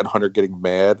pedigree and Hunter getting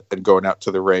mad and going out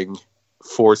to the ring,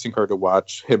 forcing her to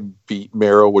watch him beat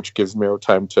Mero, which gives Mero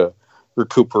time to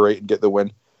recuperate and get the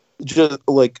win. Just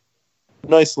like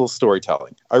nice little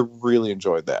storytelling. I really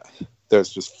enjoyed that. that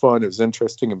was just fun. It was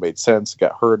interesting. It made sense. It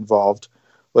got her involved.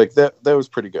 Like that was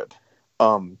pretty good.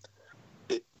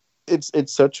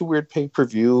 It's such a weird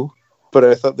pay-per-view, but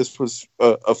I thought this was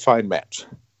a fine match.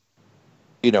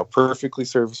 Perfectly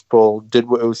serviceable, did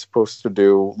what it was supposed to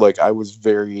do. Like, I was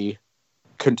very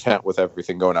content with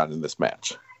everything going on in this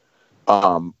match.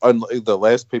 Unlike the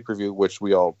last pay-per-view, which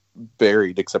we all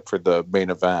buried except for the main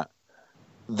event,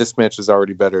 this match is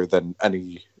already better than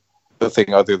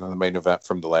anything other than the main event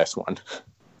from the last one.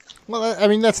 Well, I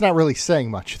mean, that's not really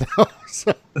saying much, though.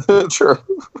 So, True.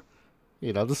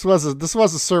 This was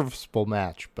a serviceable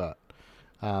match, but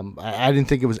I didn't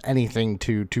think it was anything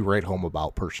to write home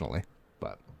about personally.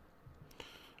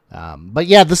 But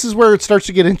yeah, this is where it starts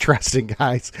to get interesting,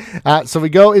 guys. So we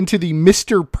go into the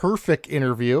Mr. Perfect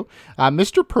interview.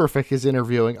 Mr. Perfect is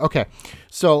interviewing. Okay,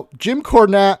 so Jim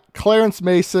Cornette, Clarence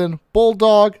Mason,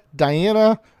 Bulldog,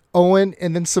 Diana, Owen,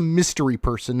 and then some mystery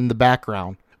person in the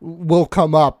background will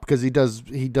come up because he does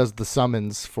the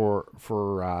summons for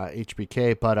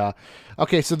HBK. But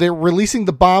okay, so they're releasing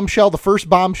the bombshell, the first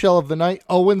bombshell of the night.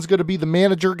 Owen's going to be the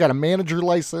manager, got a manager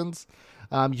license.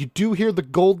 You do hear the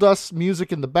Goldust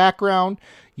music in the background.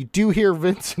 You do hear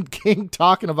Vincent King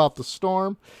talking about the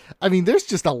Storm. I mean, there's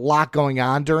just a lot going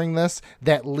on during this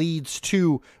that leads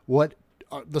to what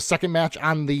the second match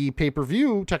on the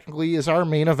pay-per-view technically is our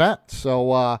main event.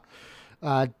 So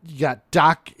you got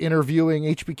Doc interviewing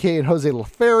HBK and Jose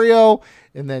Lothario,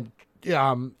 and then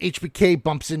HBK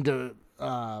bumps into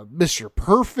Mr.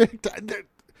 Perfect.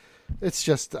 It's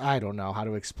just, I don't know how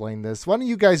to explain this. Why don't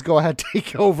you guys go ahead and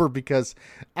take over, because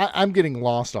I'm getting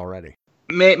lost already.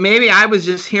 Maybe I was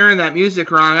just hearing that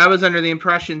music wrong. I was under the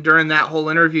impression during that whole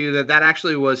interview that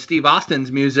actually was Steve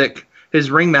Austin's music, his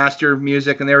ringmaster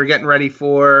music, and they were getting ready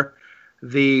for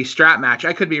the strap match.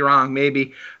 I could be wrong,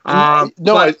 maybe. I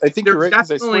think you're right,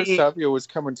 because I swear Savio was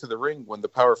coming to the ring when the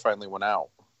power finally went out.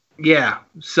 Yeah,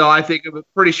 so I think it was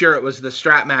pretty sure it was the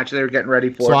strap match they were getting ready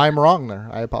for. So I'm wrong there.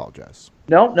 I apologize.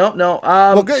 No.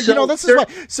 Well, good. So this is why.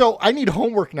 So I need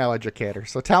homework now, educator.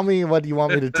 So tell me what you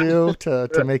want me to do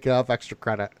to make up extra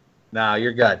credit. No,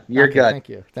 you're good. You're good. Thank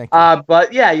you.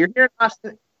 But yeah, you're hearing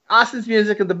Austin's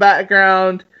music in the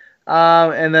background,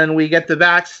 and then we get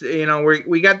the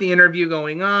we got the interview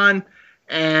going on,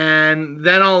 and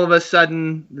then all of a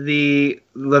sudden the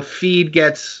feed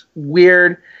gets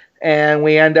weird. And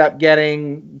we end up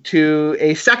getting to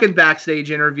a second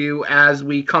backstage interview as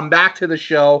we come back to the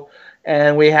show.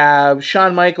 And we have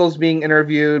Shawn Michaels being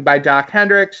interviewed by Doc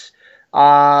Hendricks.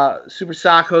 Super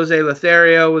Sock Jose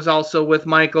Lothario was also with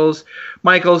Michaels.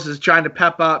 Michaels is trying to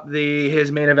pep up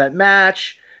his main event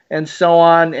match and so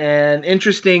on. And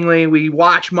interestingly, we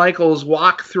watch Michaels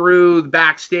walk through the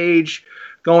backstage,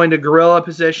 go into gorilla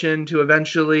position to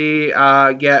eventually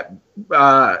get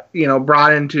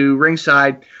brought into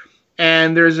ringside.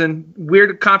 And there's a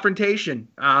weird confrontation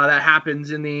that happens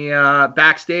in the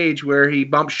backstage where he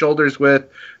bumps shoulders with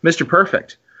Mr.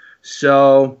 Perfect.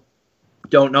 So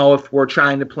don't know if we're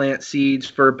trying to plant seeds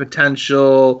for a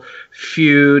potential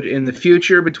feud in the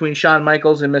future between Shawn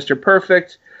Michaels and Mr.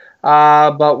 Perfect.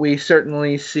 But we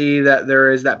certainly see that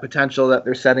there is that potential that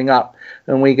they're setting up.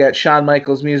 And we get Shawn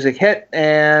Michaels' music hit,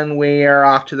 and we are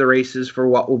off to the races for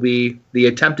what will be the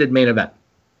attempted main event.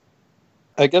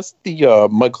 I guess the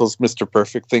Michaels Mr.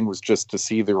 Perfect thing was just to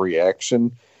see the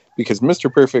reaction, because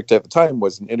Mr. Perfect at the time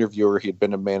was an interviewer. He had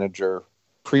been a manager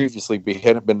previously, but he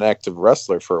hadn't been an active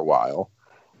wrestler for a while.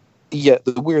 Yet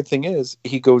the weird thing is,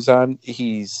 he goes on,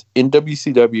 he's in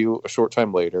WCW a short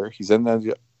time later. He's in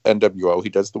the NWO. He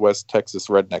does the West Texas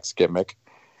Rednecks gimmick.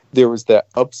 There was that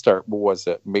upstart, what was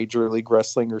it, Major League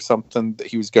Wrestling or something, that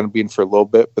he was going to be in for a little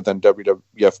bit, but then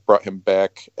WWF brought him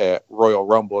back at Royal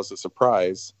Rumble as a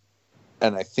surprise.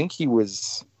 And I think he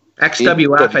was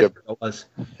XWF. I think it was.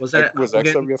 Was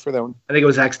XWF for that one? I think it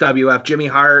was XWF. Jimmy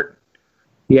Hart.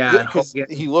 Yeah,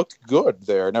 he looked good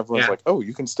there, and everyone's like, "Oh,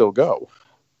 you can still go."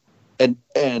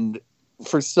 And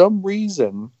for some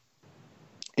reason,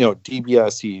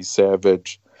 DiBiase,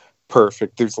 Savage,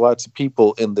 Perfect. There's lots of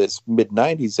people in this mid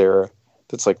 '90s era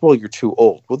that's like, "Well, you're too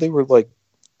old." Well, they were like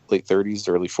late 30s,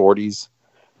 early 40s.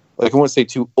 Like, I won't say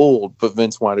too old, but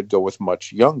Vince wanted to go with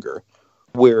much younger.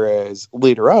 Whereas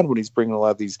later on, when he's bringing a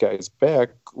lot of these guys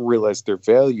back, realize their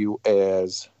value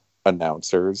as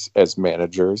announcers, as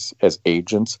managers, as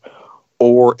agents,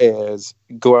 or as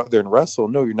go out there and wrestle.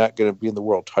 No, you're not going to be in the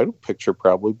world title picture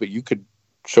probably, but you could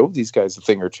show these guys a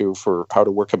thing or two for how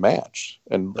to work a match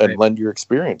and lend your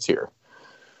experience here.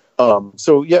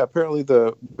 So yeah, apparently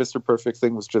the Mr. Perfect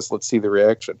thing was just, let's see the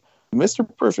reaction. Mr.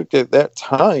 Perfect at that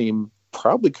time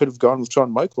probably could have gone with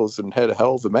Shawn Michaels and had a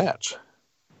hell of a match.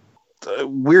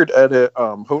 weird edit.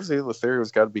 Jose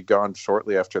Lothario's got to be gone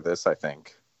shortly after this, I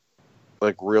think.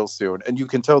 Like real soon. And you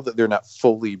can tell that they're not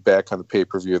fully back on the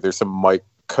pay-per-view. There's some mic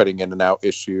cutting in and out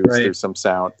issues. Right. There's some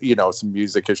sound, some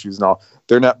music issues and all.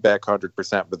 They're not back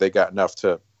 100%, but they got enough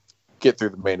to get through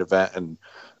the main event and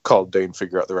call it day and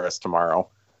figure out the rest tomorrow.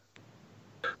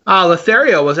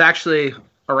 Lothario was actually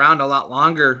around a lot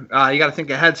longer. You got to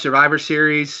think ahead. Survivor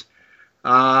Series,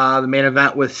 the main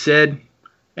event with Sid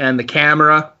and the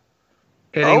camera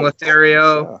hitting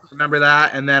Lothario. Yeah. Remember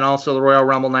that? And then also the Royal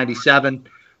Rumble 97.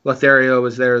 Lothario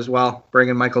was there as well,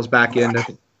 bringing Michaels back in.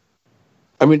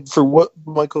 I mean, for what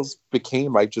Michaels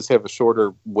became, I just have a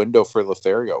shorter window for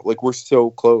Lothario. Like, we're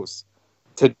so close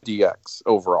to DX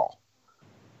overall.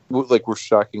 Like, we're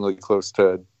shockingly close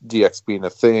to DX being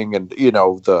a thing and,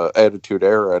 the Attitude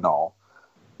Era and all,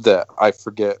 that I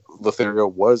forget Lothario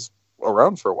was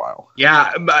around for a while.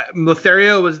 Yeah, but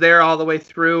Lothario was there all the way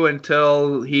through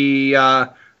until he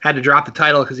had to drop the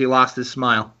title because he lost his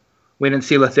smile. We didn't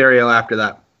see Lothario after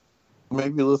that.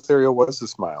 Maybe Lothario was the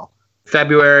smile.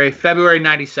 February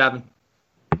 97.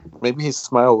 Maybe his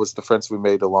smile was the friends we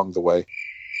made along the way.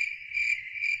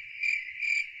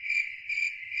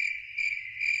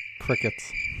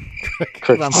 Crickets.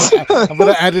 I'm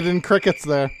going to edit in crickets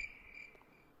there.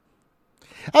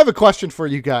 I have a question for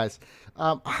you guys.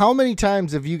 How many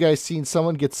times have you guys seen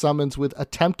someone get summons with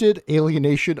attempted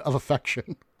alienation of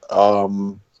affection?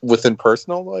 Within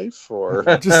personal life or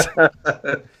just...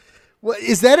 Well,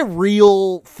 is that a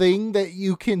real thing that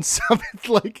you can summon,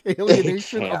 like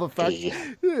alienation of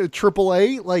affection?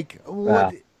 AAA, like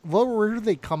what? Yeah. Where do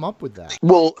they come up with that?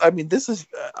 Well, I mean, this is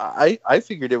I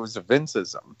figured it was a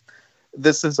Vinceism.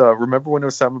 This is remember when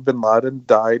Osama bin Laden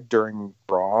died during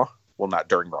Raw? Well, not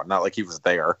during Raw, not like he was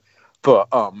there, but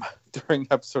during an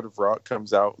episode of Raw, it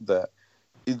comes out that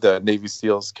the Navy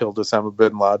SEALs killed Osama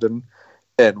bin Laden.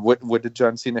 And what did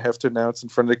John Cena have to announce in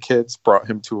front of the kids? Brought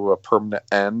him to a permanent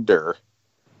end, or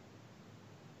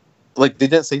like they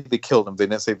didn't say they killed him, they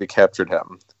didn't say they captured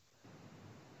him.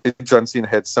 John Cena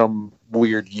had some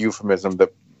weird euphemism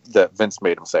that Vince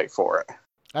made him say for it.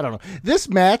 I don't know. This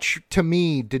match to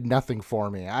me did nothing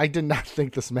for me. I did not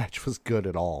think this match was good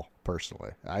at all,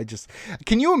 personally.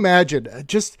 Can you imagine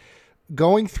just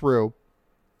going through?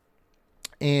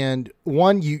 And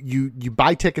one, you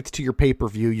buy tickets to your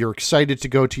pay-per-view. You're excited to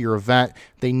go to your event.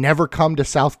 They never come to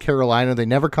South Carolina. They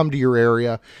never come to your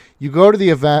area. You go to the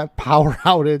event, power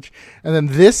outage, and then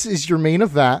this is your main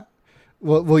event.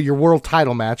 Well, your world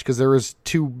title match, because there is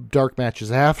 2 dark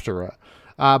matches after it.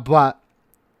 But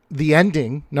the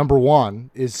ending, number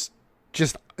 1, is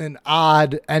just an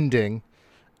odd ending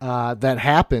that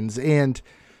happens. And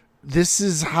this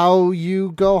is how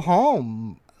you go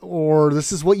home. Or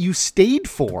this is what you stayed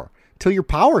for till your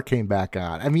power came back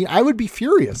on. I mean, I would be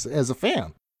furious as a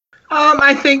fan.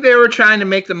 I think they were trying to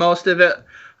make the most of it.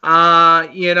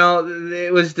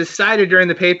 It was decided during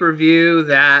the pay-per-view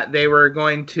that they were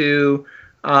going to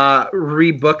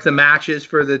rebook the matches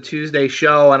for the Tuesday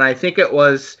show, and I think it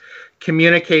was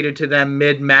communicated to them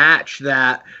mid-match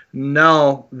that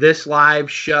no, this live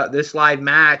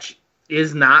match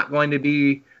is not going to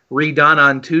be redone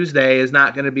on Tuesday, is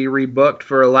not going to be rebooked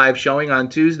for a live showing on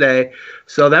Tuesday.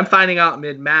 So them finding out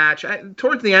mid-match,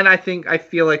 towards the end, I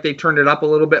feel like they turned it up a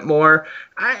little bit more.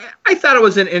 I thought it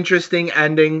was an interesting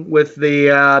ending with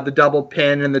the double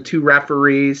pin and the 2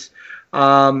 referees,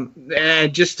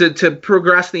 and just to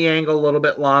progress the angle a little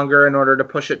bit longer in order to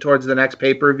push it towards the next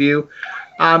pay-per-view.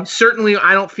 Certainly,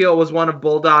 I don't feel it was one of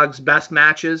Bulldog's best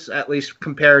matches, at least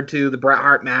compared to the Bret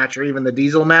Hart match or even the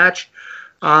Diesel match.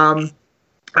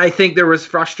 I think there was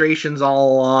frustrations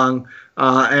all along,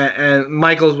 and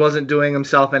Michaels wasn't doing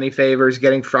himself any favors,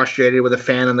 getting frustrated with a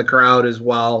fan in the crowd as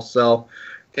well. So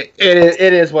it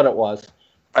is what it was.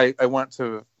 I want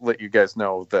to let you guys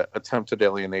know that attempted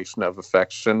alienation of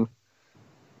affection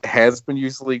has been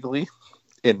used legally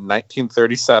in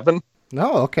 1937.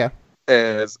 No, okay.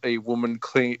 As a woman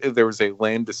there was a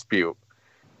land dispute,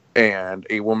 and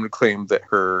a woman claimed that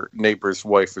her neighbor's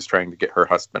wife was trying to get her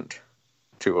husband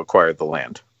to acquire the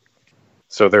land.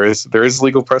 So there is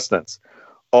legal precedence.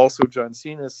 Also, John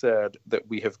Cena said that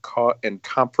we have caught and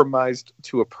compromised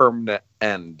to a permanent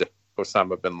end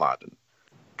Osama bin Laden.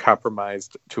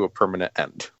 Compromised to a permanent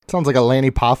end. Sounds like a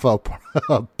Lanny Poffo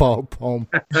poem.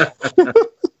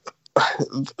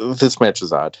 This match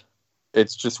is odd.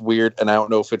 It's just weird, and I don't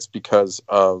know if it's because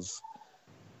of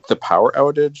the power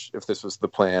outage, if this was the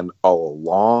plan all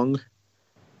along.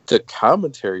 The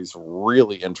commentary is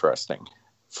really interesting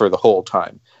for the whole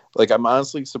time. Like, I'm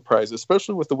honestly surprised,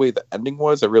 especially with the way the ending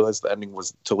was. I realized the ending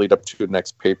was to lead up to the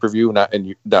next pay-per-view,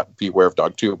 not Beware of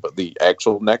Dog 2, but the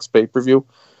actual next pay-per-view.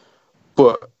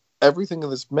 But everything in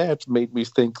this match made me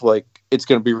think like it's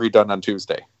going to be redone on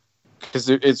Tuesday because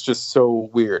it's just so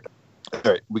weird. All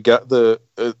right, we got the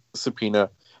subpoena.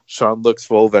 Shawn looks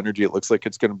full of energy. It looks like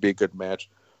it's going to be a good match.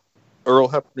 Earl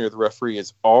Hebner, the referee,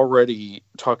 is already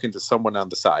talking to someone on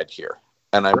the side here.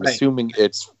 And I'm assuming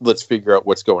it's let's figure out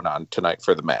what's going on tonight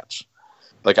for the match.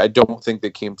 Like, I don't think they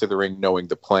came to the ring knowing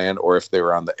the plan or if they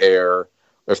were on the air, or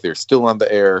if they're still on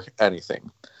the air,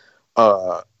 anything.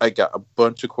 I got a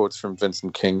bunch of quotes from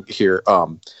Vincent King here.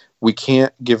 We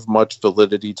can't give much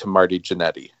validity to Marty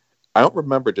Jannetty. I don't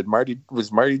remember.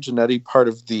 Was Marty Jannetty part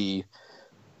of the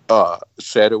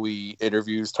shadowy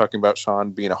interviews talking about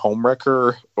Shawn being a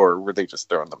homewrecker, or were they just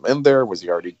throwing them in there? Was he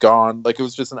already gone? Like, it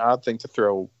was just an odd thing to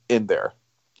throw in there.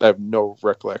 I have no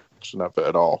recollection of it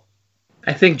at all.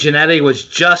 I think Jannetty was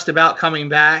just about coming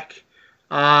back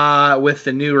with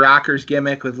the new Rockers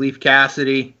gimmick with Leif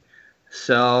Cassidy.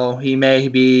 So he may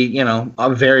be, a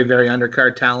very, very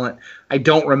undercard talent. I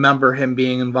don't remember him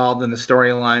being involved in the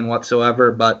storyline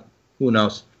whatsoever, but who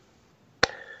knows?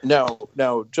 Now,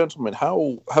 gentlemen,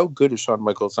 how good is Shawn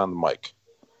Michaels on the mic?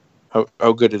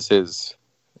 How good is his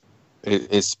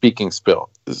speaking skills?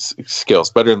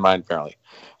 Better than mine, apparently.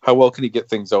 How well can he get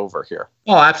things over here?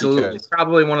 Oh, absolutely.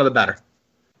 Probably one of the better.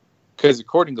 Because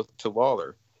according to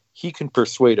Lawler, he can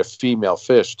persuade a female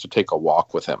fish to take a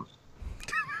walk with him.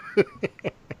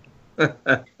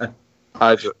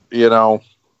 I've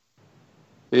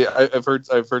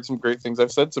heard some great things.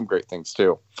 I've said some great things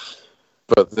too,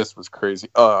 but this was crazy.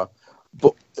 Now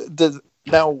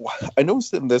I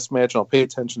noticed in this match, and I'll pay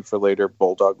attention for later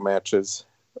Bulldog matches.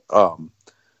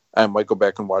 I might go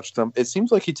back and watch them. It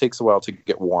seems like he takes a while to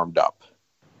get warmed up.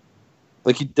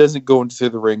 Like, he doesn't go into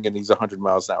the ring and he's 100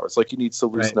 miles an hour. It's like he needs to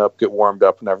loosen up, get warmed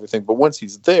up and everything. But once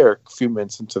he's there, a few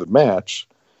minutes into the match,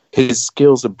 his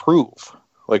skills improve.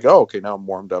 Like, oh, okay, now I'm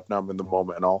warmed up. Now I'm in the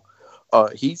moment and all.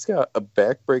 He's got a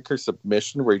backbreaker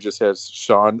submission where he just has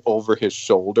Shawn over his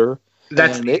shoulder.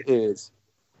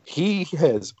 He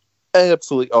has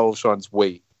absolutely all of Shawn's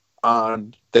weight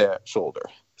on that shoulder.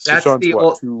 So that's Shawn's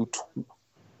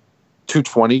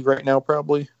 220 right now,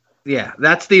 probably. Yeah,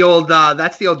 that's the old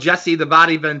Jesse the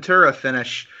Body Ventura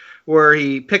finish, where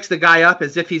he picks the guy up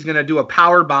as if he's going to do a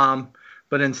power bomb,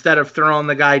 but instead of throwing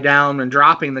the guy down and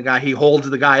dropping the guy, he holds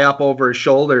the guy up over his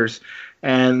shoulders,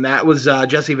 and that was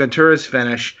Jesse Ventura's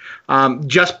finish.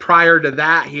 Just prior to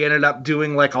that, he ended up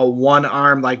doing like a one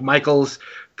arm, like Michaels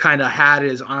kind of had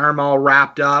his arm all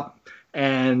wrapped up,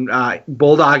 and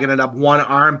Bulldog ended up one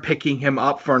arm picking him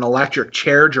up for an electric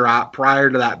chair drop prior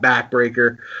to that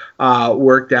backbreaker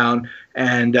work down.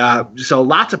 And so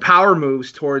lots of power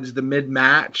moves towards the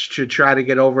mid-match to try to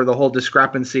get over the whole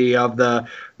discrepancy of the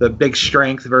big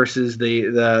strength versus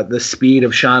the speed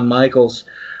of Shawn Michaels.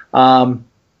 There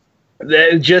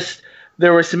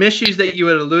were some issues that you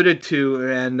had alluded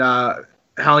to, and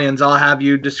Hellions, I'll have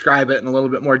you describe it in a little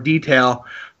bit more detail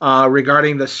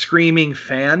regarding the screaming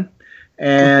fan.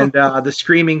 And the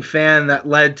screaming fan that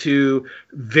led to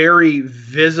very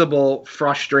visible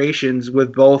frustrations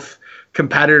with both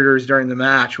competitors during the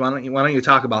match. Why don't you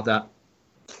talk about that?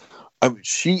 I mean,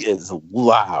 she is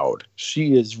loud.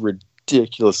 She is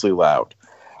ridiculously loud.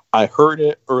 I heard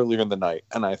it earlier in the night,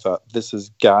 and I thought, this has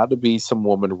got to be some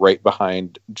woman right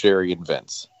behind Jerry and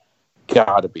Vince.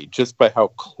 Got to be. Just by how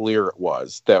clear it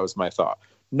was. That was my thought.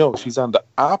 No, she's on the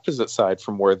opposite side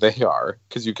from where they are,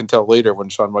 because you can tell later when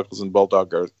Shawn Michaels and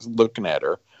Bulldog are looking at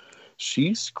her.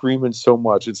 She's screaming so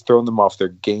much, it's throwing them off their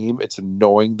game. It's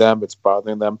annoying them. It's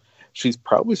bothering them. She's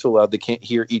probably so loud they can't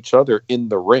hear each other in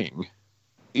the ring,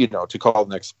 to call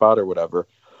the next spot or whatever.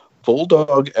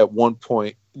 Bulldog at one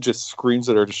point just screams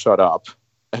at her to shut up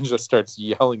and just starts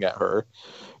yelling at her.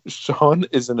 Shawn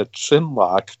is in a chin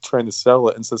lock trying to sell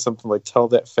it and says something like, "Tell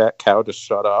that fat cow to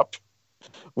shut up,"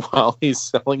 while he's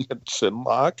selling a chin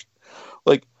lock.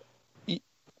 Like,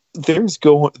 there's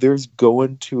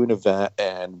going to an event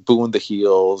and booing the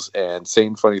heels and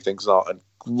saying funny things and all, and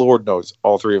Lord knows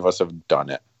all three of us have done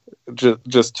it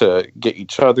just to get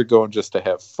each other going, just to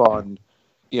have fun,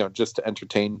 just to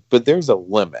entertain. But there's a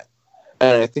limit,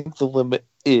 and I think the limit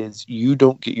is you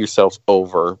don't get yourself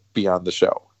over beyond the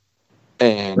show.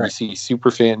 And You see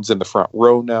super fans in the front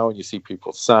row now, and you see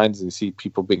people's signs, and you see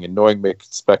people being annoying, making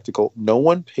spectacle. No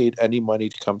one paid any money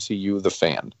to come see you, the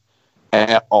fan,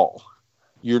 at all.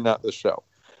 You're not the show.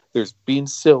 There's being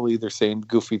silly, they're saying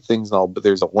goofy things and all, but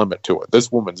there's a limit to it.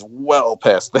 This woman's well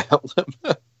past that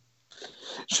limit.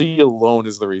 She alone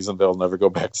is the reason they'll never go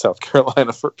back to South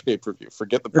Carolina for pay-per-view.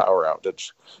 Forget the power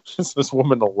outage. It's this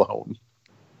woman alone.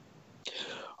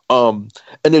 And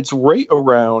it's right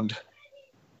around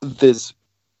this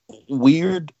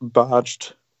weird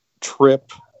botched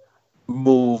trip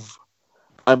move.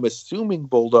 I'm assuming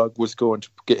Bulldog was going to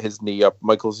get his knee up.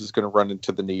 Michaels is going to run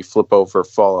into the knee, flip over,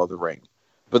 fall out of the ring.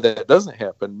 But that doesn't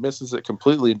happen, misses it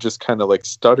completely, and just kind of like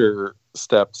stutter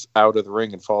steps out of the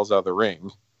ring and falls out of the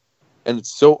ring. And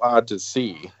it's so odd to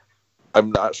see.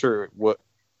 I'm not sure what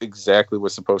exactly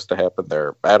was supposed to happen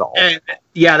there at all. And,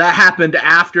 yeah, that happened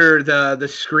after the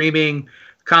screaming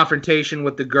confrontation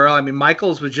with the girl. I mean,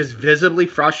 Michaels was just visibly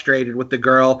frustrated with the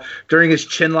girl. During his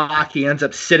chin lock, he ends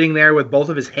up sitting there with both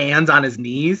of his hands on his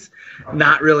knees,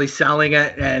 not really selling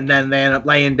it, and then they end up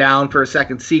laying down for a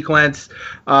second sequence,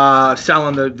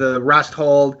 selling the rest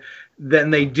hold.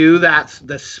 Then they do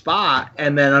the spot,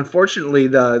 and then unfortunately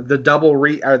the double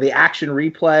or the action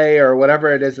replay or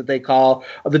whatever it is that they call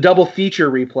the double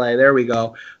feature replay. There we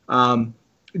go.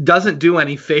 Doesn't do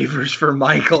any favors for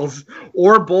Michaels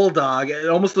or Bulldog. It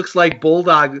almost looks like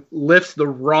Bulldog lifts the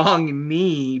wrong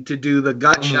knee to do the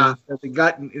gut shot,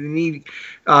 the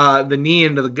knee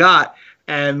into the gut,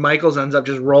 and Michaels ends up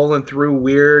just rolling through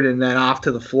weird and then off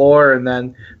to the floor, and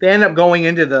then they end up going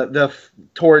into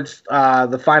towards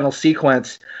the final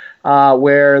sequence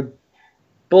where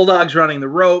Bulldog's running the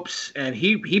ropes, and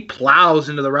he plows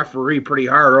into the referee pretty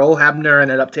hard. Earl Hebner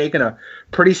ended up taking a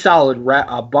pretty solid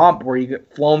bump where he got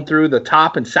flown through the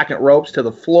top and second ropes to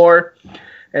the floor.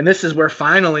 And this is where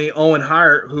finally Owen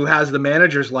Hart, who has the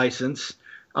manager's license,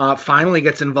 finally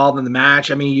gets involved in the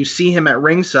match. I mean, you see him at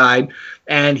ringside,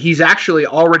 and he's actually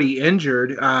already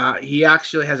injured. He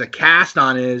actually has a cast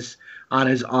on his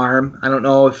arm. I don't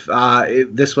know if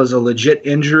this was a legit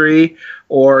injury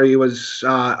or he was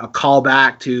a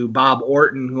callback to Bob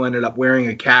Orton, who ended up wearing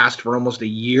a cast for almost a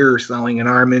year selling an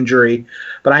arm injury.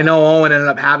 But I know Owen ended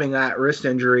up having that wrist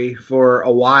injury for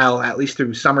a while, at least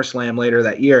through SummerSlam later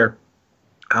that year.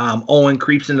 Owen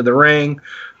creeps into the ring.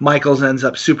 Michaels ends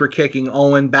up super kicking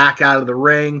Owen back out of the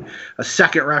ring. A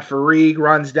second referee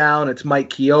runs down. It's Mike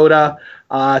Chioda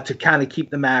to kind of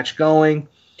keep the match going.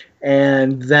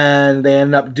 And then they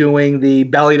end up doing the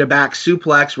belly-to-back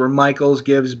suplex where Michaels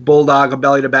gives Bulldog a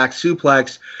belly-to-back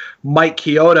suplex. Mike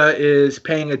Chioda is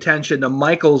paying attention to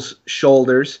Michaels'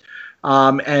 shoulders.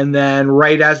 And then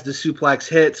right as the suplex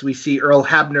hits, we see Earl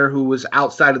Hebner, who was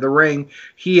outside of the ring.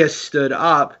 He has stood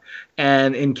up.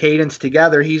 And in cadence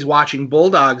together, he's watching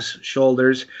Bulldog's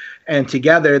shoulders. And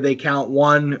together they count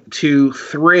 1, 2,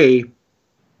 3.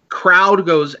 Crowd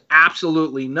goes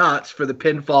absolutely nuts for the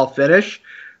pinfall finish.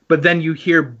 But then you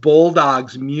hear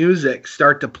Bulldog's music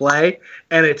start to play,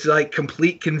 and it's like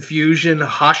complete confusion,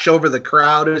 hush over the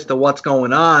crowd as to what's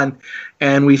going on.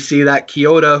 And we see that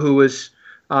Chioda, who was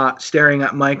staring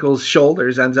at Michael's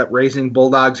shoulders, ends up raising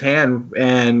Bulldog's hand,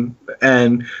 and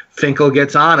Finkel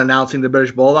gets on, announcing the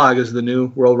British Bulldog as the new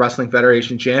World Wrestling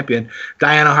Federation champion.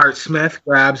 Diana Hart-Smith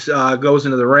goes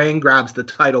into the ring, grabs the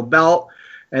title belt,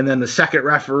 and then the second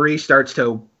referee starts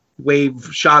to wave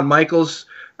Shawn Michaels,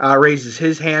 raises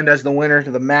his hand as the winner to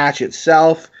the match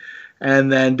itself.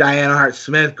 And then Diana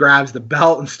Hart-Smith grabs the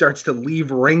belt and starts to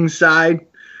leave ringside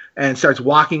and starts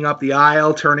walking up the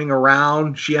aisle, turning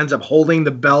around. She ends up holding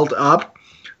the belt up.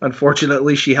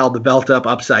 Unfortunately, she held the belt up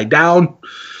upside down.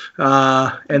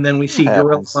 And then we see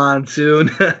Gorilla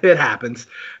Monsoon. It happens.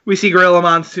 We see Gorilla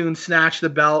Monsoon snatch the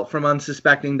belt from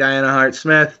unsuspecting Diana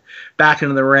Hart-Smith back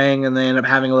into the ring, and they end up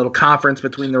having a little conference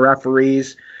between the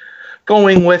referees,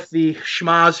 going with the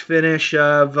schmaz finish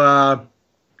of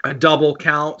a double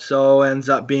count, so ends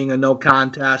up being a no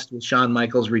contest with Shawn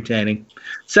Michaels retaining,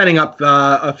 setting up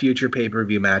a future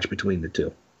pay-per-view match between the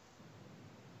two.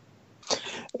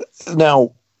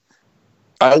 Now,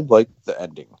 I liked the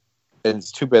ending, and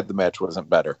it's too bad the match wasn't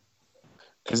better,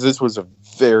 because this was a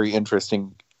very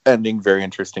interesting ending, very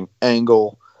interesting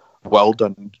angle. Well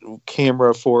done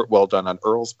camera for it. Well done on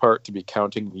Earl's part to be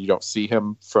counting. You don't see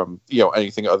him from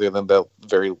anything other than the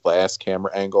very last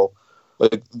camera angle.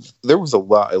 Like, there was a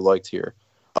lot I liked here.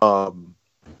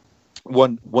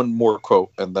 One more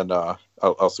quote, and then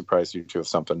I'll surprise you two with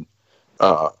something.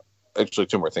 Actually,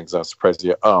 two more things I'll surprise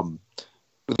you.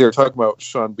 They were talking about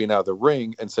Shawn being out of the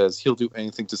ring and says he'll do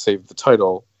anything to save the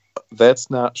title. That's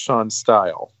not Shawn's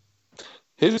style.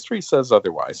 History says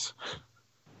otherwise.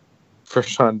 For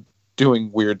Shawn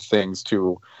doing weird things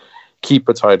to keep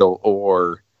a title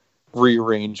or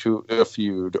rearrange a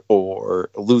feud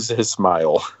or lose his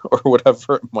smile or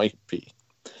whatever it might be.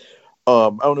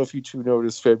 I don't know if you two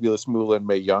noticed Fabulous Moolah and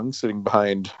Mae Young sitting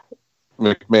behind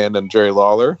McMahon and Jerry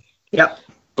Lawler. Yep.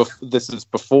 This is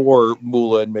before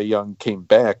Moolah and Mae Young came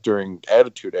back during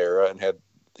Attitude Era and had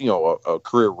a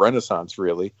career renaissance,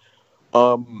 really.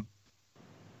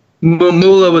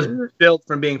 Moolah was built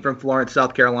from being from Florence,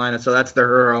 South Carolina, so that's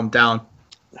her hometown,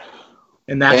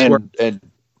 and that's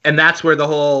where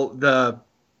the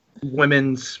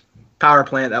women's power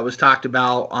plant that was talked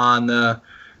about on the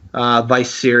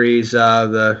Vice series,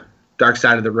 the Dark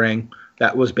Side of the Ring,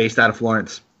 that was based out of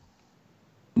Florence.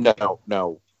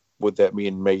 No. Would that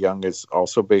mean Mae Young is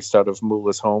also based out of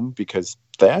Moolah's home? Because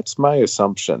that's my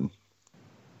assumption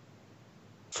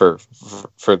for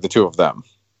the two of them.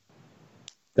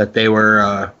 That they were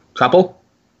a couple?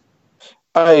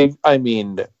 I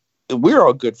mean, we're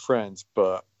all good friends,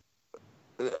 but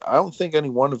I don't think any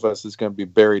one of us is going to be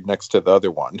buried next to the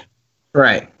other one.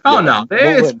 Right. Oh, no.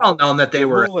 It's well known that they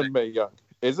were. Moolah and Mae Young.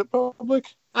 Is it public?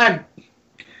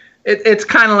 It's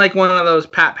kind of like one of those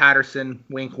Pat Patterson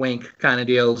wink wink kind of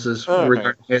deals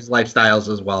regarding his lifestyles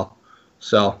as well.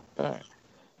 So,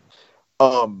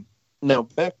 now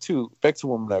back to a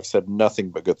woman I've said nothing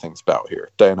but good things about here,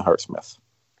 Diana Hart-Smith.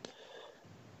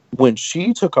 When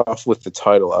she took off with the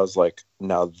title, I was like,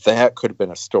 now that could have been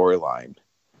a storyline.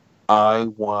 I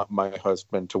want my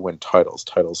husband to win titles.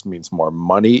 Titles means more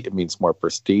money. It means more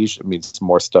prestige. It means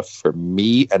more stuff for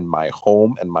me and my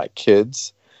home and my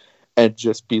kids. And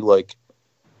just be like,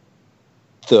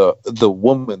 the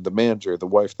woman, the manager, the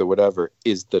wife, the whatever,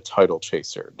 is the title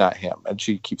chaser, not him. And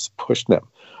she keeps pushing him.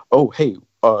 Oh, hey,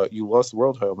 you lost the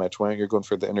world title match. Why aren't you going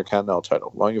for the Intercontinental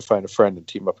title? Why don't you find a friend and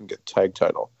team up and get the tag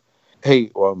title?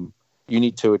 Hey, you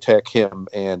need to attack him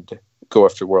and go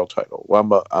after world title.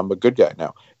 Well, I'm a good guy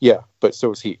now. Yeah, but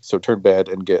so is he. So turn bad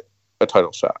and get a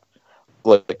title shot.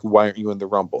 Like, why aren't you in the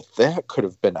Rumble? That could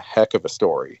have been a heck of a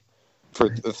story for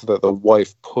the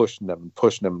wife pushing him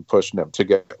to want to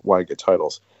get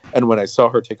titles. And when I saw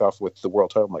her take off with the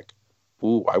world title, I'm like,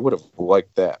 ooh, I would have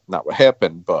liked that. Not what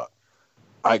happened, but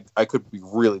I could be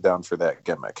really down for that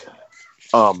gimmick.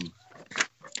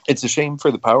 It's a shame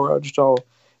for the Power Outage doll.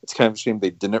 It's kind of a shame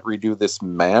they didn't redo this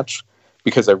match,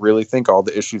 because I really think all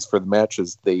the issues for the match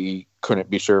is they couldn't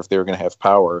be sure if they were going to have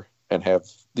power and have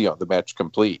the match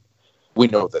complete. We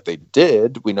know that they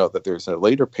did. We know that there's a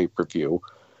later pay-per-view,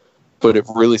 but it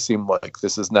really seemed like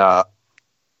this is not.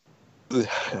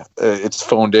 It's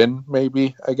phoned in,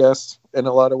 maybe, I guess, in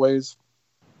a lot of ways.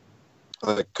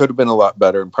 It could have been a lot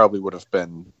better and probably would have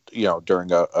been,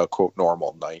 during a quote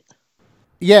normal night.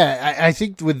 Yeah, I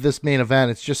think with this main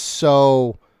event, it's just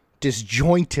so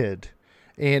disjointed.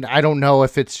 And I don't know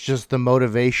if it's just the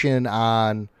motivation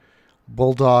on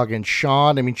Bulldog and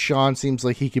Sean. I mean, Sean seems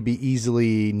like he could be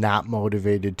easily not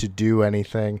motivated to do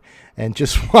anything and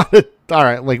just wanted, all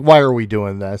right, like, why are we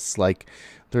doing this? Like,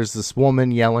 there's this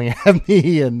woman yelling at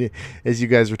me, and as you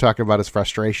guys were talking about his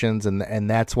frustrations, and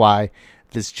that's why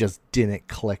this just didn't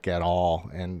click at all.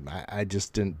 And I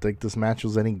just didn't think this match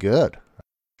was any good.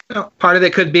 Part of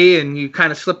it could be, and you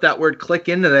kind of slipped that word click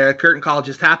into there, curtain call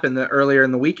just happened earlier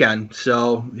in the weekend.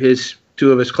 So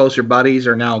two of his closer buddies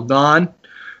are now gone.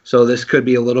 So this could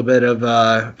be a little bit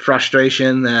of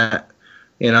frustration that,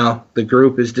 the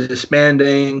group is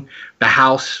disbanding. The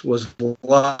house was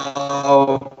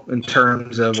low in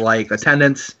terms of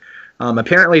attendance.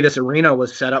 Apparently this arena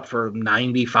was set up for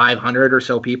 9,500 or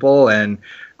so people, and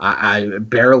I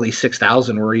barely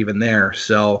 6,000 were even there.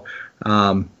 So,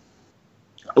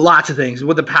 lots of things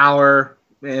with the power,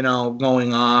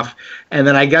 going off. And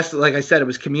then I guess, like I said, it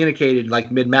was communicated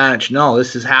mid-match. No,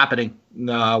 this is happening.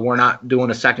 We're not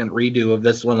doing a second redo of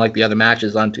this one like the other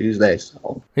matches on Tuesday.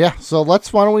 So. Yeah, so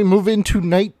why don't we move into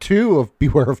night 2 of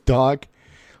Beware of Dog?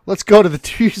 Let's go to the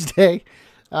Tuesday.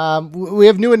 We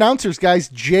have new announcers, guys.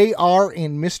 JR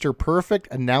and Mr. Perfect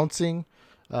announcing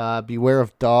Beware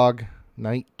of Dog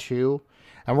night 2.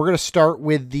 And we're going to start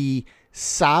with the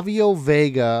Savio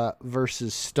Vega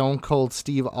versus Stone Cold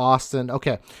Steve Austin.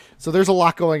 Okay, so there's a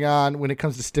lot going on when it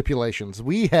comes to stipulations.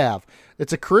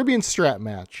 It's a Caribbean strap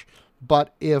match,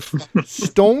 but if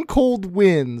Stone Cold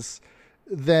wins,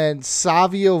 then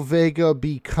Savio Vega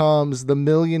becomes the $1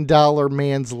 Million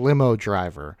Man's limo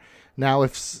driver. Now,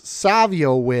 if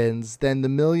Savio wins, then the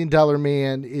 $1 Million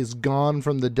Man is gone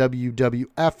from the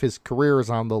WWF. His career is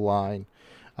on the line.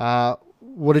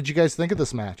 What did you guys think of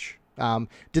this match?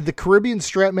 Did the Caribbean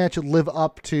strap match live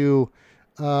up to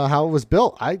how it was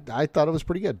built? I thought it was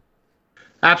pretty good.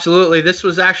 Absolutely. This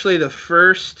was actually the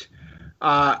first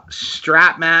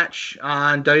strap match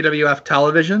on WWF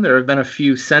television. There have been a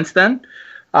few since then.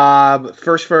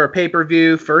 First for a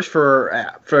pay-per-view, first for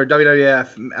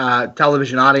WWF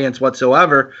television audience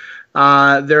whatsoever.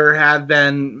 There have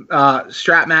been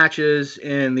strap matches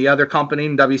in the other company,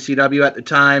 in WCW at the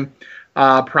time.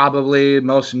 Probably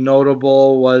most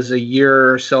notable was a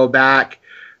year or so back,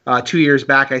 2 years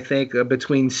back, I think,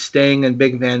 between Sting and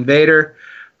Big Van Vader.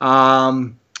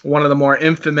 One of the more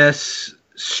infamous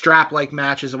strap-like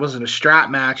matches. It wasn't a strap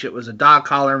match. It was a dog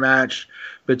collar match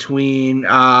between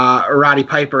Roddy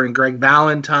Piper and Greg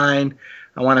Valentine.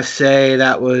 I want to say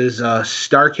that was a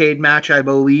Starrcade match, I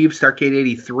believe, Starrcade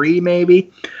 '83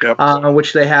 maybe, Yep.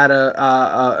 which they had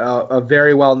a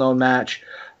very well known match.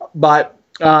 But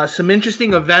some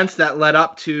interesting events that led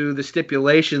up to the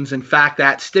stipulations. In fact,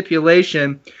 that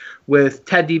stipulation with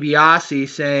Ted DiBiase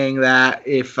saying that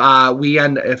if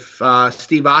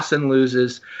Steve Austin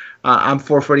loses, I'm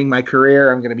forfeiting my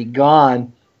career. I'm going to be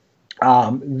gone.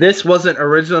 This wasn't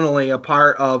originally a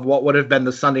part of what would have been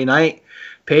the Sunday night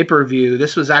pay-per-view.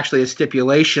 This was actually a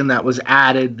stipulation that was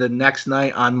added the next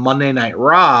night on Monday Night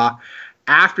Raw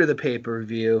after the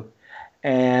pay-per-view.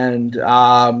 And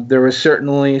there was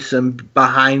certainly some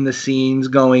behind-the-scenes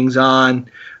goings-on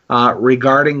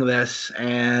regarding this.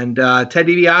 And Ted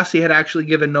DiBiase had actually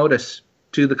given notice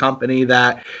to the company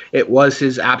that it was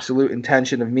his absolute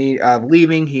intention of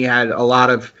leaving. He had a lot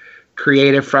of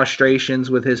creative frustrations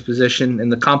with his position in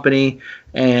the company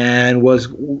and was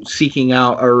seeking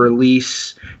out a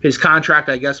release. His contract,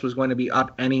 I guess, was going to be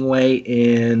up anyway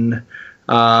in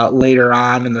later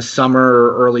on in the summer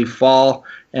or early fall,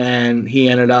 and he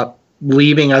ended up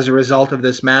leaving as a result of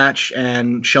this match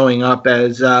and showing up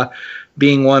as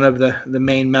being one of the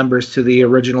main members to the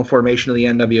original formation of the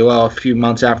NWO a few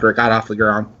months after it got off the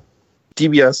ground.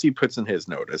 DiBiase puts in his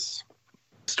notice.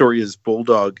 Story is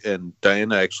Bulldog and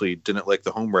Diana actually didn't like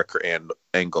the homewrecker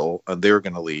angle, and they were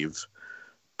going to leave,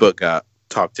 but got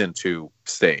talked into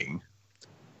staying.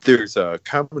 There's a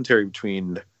commentary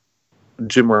between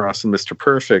Jim Ross and Mr.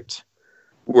 Perfect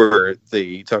where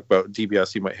they talk about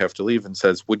DiBiase might have to leave and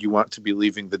says, would you want to be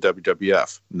leaving the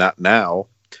WWF? Not now.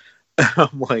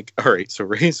 I'm like, all right, so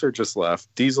Razor just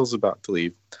left. Diesel's about to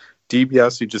leave.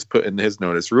 DiBiase just put in his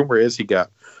notice. Rumor is he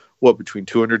got between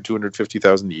 200,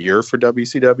 250,000 a year for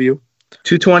WCW?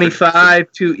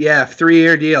 225,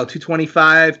 3-year deal.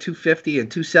 225, 250,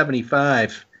 and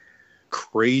 275.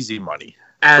 Crazy money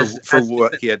For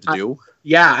what he had to do.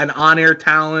 Yeah, an on-air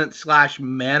talent /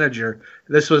 manager.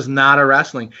 This was not a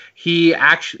wrestling. He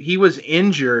was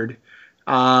injured.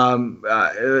 He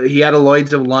had a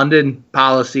Lloyd's of London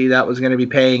policy that was going to be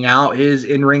paying out. His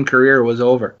in-ring career was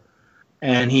over,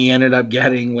 and he ended up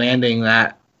landing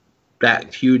that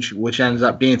huge, which ends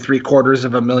up being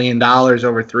 $750,000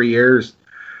 over 3 years.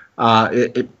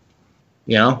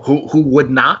 Who would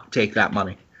not take that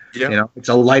money? Yeah. It's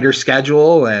a lighter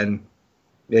schedule and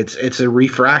it's a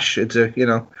refresh. It's a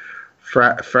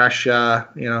fresh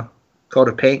coat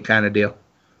of paint kind of deal.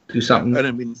 Do something. And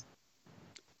I mean,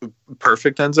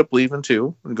 Perfect ends up leaving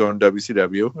too and going to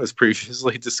WCW as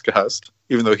previously discussed.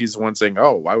 Even though he's the one saying,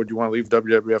 "Oh, why would you want to leave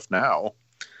WWF now?"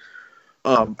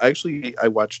 I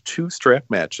watched 2 strap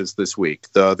matches this week.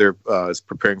 The other is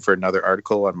preparing for another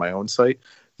article on my own site.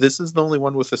 This is the only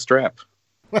one with a strap.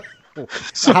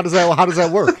 So, how does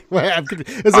that work?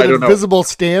 Is it an invisible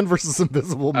stand versus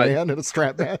invisible man in a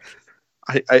strap match?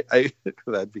 I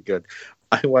that'd be good.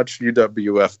 I watched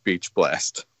UWF Beach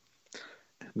Blast.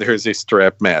 There's a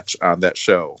strap match on that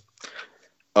show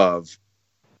of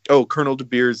Colonel De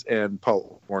Beers and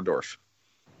Paul Orndorff,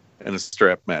 and a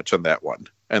strap match on that one.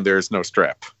 And there's no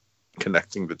strap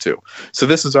connecting the two. So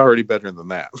this is already better than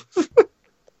that.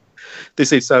 They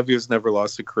say Savio's never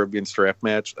lost a Caribbean strap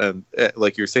match. And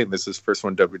like you're saying, this is first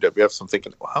one WWF. So I'm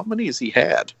thinking, well, how many has he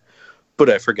had? But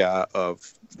I forgot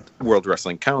of World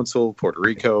Wrestling Council, Puerto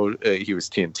Rico. He was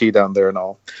TNT down there and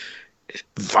all.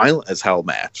 Violent as hell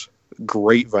match.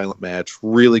 Great violent match.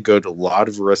 Really good. A lot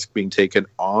of risk being taken.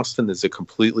 Austin is a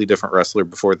completely different wrestler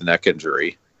before the neck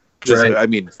injury. Right. I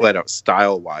mean, flat out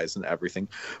style-wise and everything.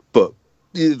 But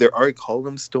they're already calling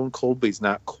him Stone Cold, but he's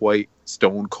not quite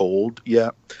Stone Cold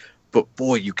yet. But,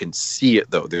 boy, you can see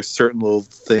it, though. There's certain little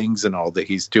things and all that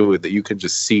he's doing that you can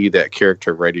just see that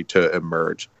character ready to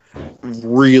emerge.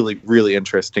 Really, really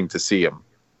interesting to see him.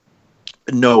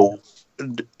 No,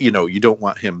 you don't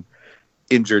want him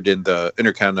injured in the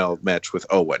Intercontinental match with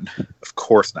Owen. Of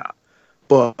course not.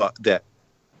 But that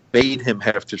made him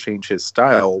have to change his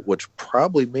style, which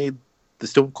probably made the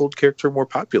Stone Cold character more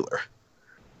popular,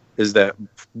 is that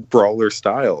brawler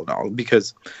style and all.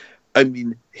 Because, I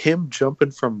mean, him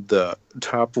jumping from the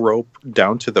top rope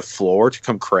down to the floor to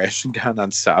come crashing down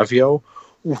on Savio,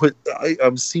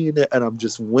 I'm seeing it and I'm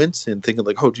just wincing, thinking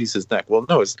like, oh, geez, his neck. Well,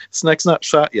 no, his neck's not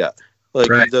shot yet. Like,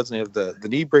 right. He doesn't have the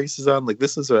knee braces on. Like,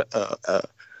 this is a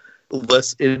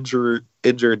less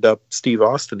injured up Steve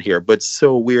Austin here, but it's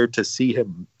so weird to see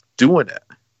him doing it.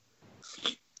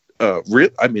 A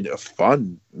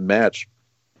fun match.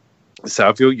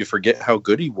 Savio, you forget how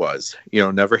good he was.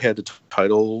 Never had a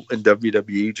title in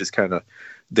WWE, just kind of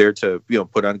there to,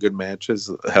 put on good matches,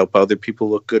 help other people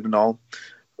look good and all.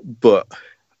 But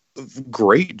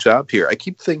great job here. I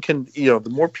keep thinking, the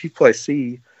more people I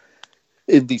see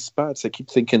in these spots, I keep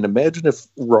thinking, imagine if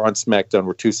Raw and SmackDown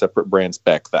were two separate brands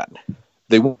back then.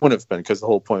 They wouldn't have been, because the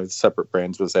whole point of the separate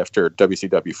brands was after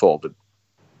WCW folded.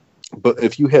 But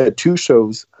if you had two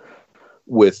shows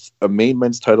with a main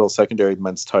men's title, secondary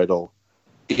men's title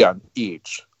on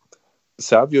each,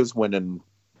 Savio's winning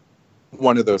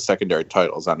one of those secondary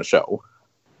titles on a show,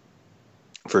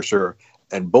 for sure.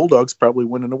 And Bulldog's probably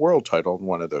winning a world title in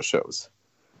one of those shows.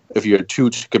 If you had two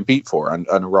to compete for on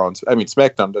a Raw,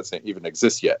 SmackDown doesn't even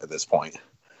exist yet at this point.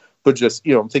 But just,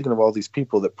 I'm thinking of all these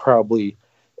people that probably,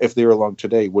 if they were along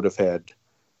today, would have had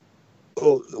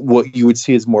what you would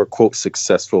see as more, quote,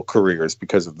 successful careers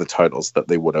because of the titles that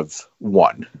they would have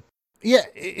won. Yeah,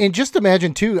 and just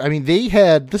imagine, too,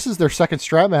 this is their second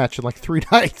strap match in like 3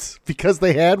 nights because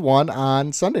they had one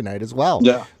on Sunday night as well.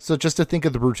 Yeah. So just to think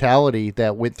of the brutality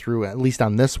that went through, at least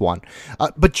on this one.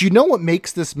 But you know what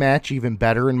makes this match even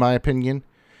better, in my opinion,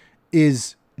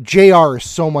 is JR is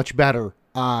so much better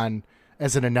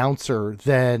as an announcer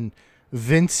than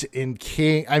Vince and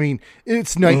King.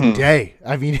 It's night and day.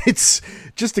 It's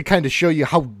just to kind of show you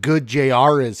how good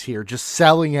JR is here, just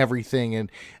selling everything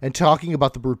and talking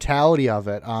about the brutality of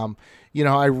it.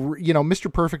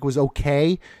 Mr. Perfect was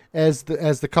okay as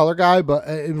the color guy, but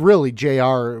really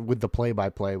JR with the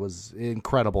play-by-play was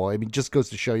incredible. Just goes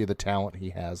to show you the talent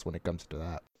he has when it comes to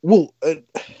that. Well,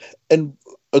 and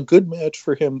a good match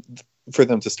for them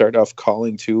to start off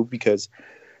calling too, because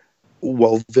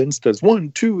while Vince does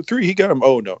 1, 2, 3, he got him.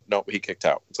 Oh, no, he kicked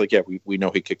out. It's like, yeah, we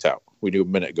know he kicked out. We knew a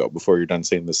minute ago before you're done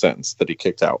saying the sentence that he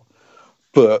kicked out.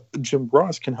 But Jim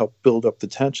Ross can help build up the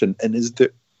tension. And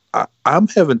I'm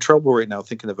having trouble right now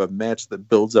thinking of a match that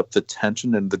builds up the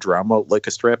tension and the drama like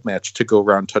a strap match to go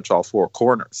around, touch all 4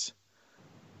 corners.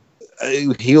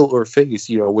 Heel or face,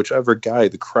 whichever guy,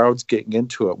 the crowd's getting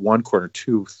into it. 1 corner,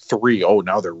 2, 3. Oh,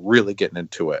 now they're really getting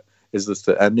into it. Is this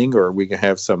the ending, or are we going to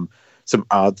have some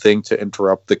odd thing to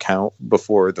interrupt the count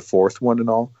before the 4th one and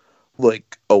all?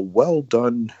 Like, a well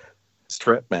done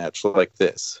strap match like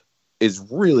this is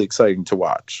really exciting to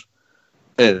watch.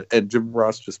 And Jim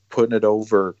Ross just putting it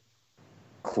over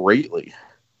greatly.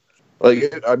 Like,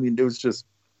 it was just,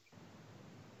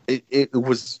 it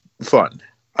was fun.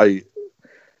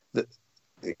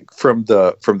 From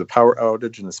the power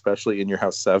outage, and especially In Your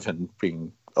House 7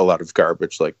 being a lot of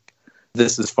garbage, like,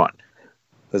 this is fun.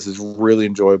 This is really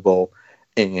enjoyable,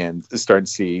 and starting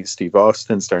to see Steve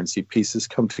Austin, starting to see pieces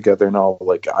come together and all.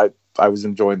 Like, I was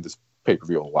enjoying this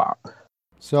pay-per-view a lot.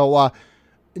 So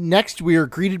next we are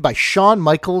greeted by Shawn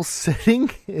Michaels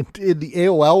sitting in the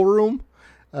AOL room.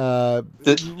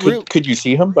 Could you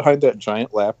see him behind that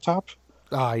giant laptop?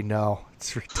 I know,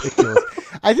 it's ridiculous.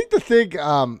 I think the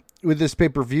thing with this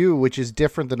pay-per-view, which is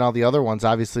different than all the other ones,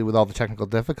 obviously with all the technical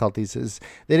difficulties, is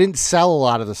they didn't sell a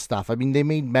lot of the stuff. They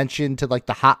made mention to like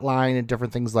the hotline and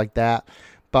different things like that,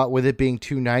 but with it being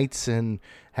 2 nights and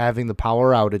having the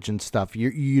power outage and stuff,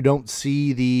 you don't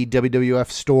see the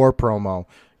WWF store promo.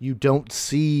 You don't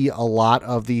see a lot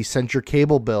of the send your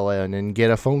cable bill in and get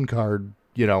a phone card,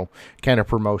 kind of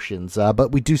promotions.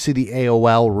 But we do see the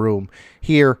AOL room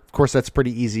here. Of course, that's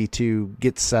pretty easy to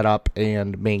get set up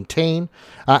and maintain.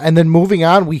 And then moving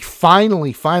on, we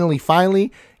finally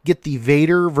get the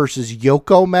Vader versus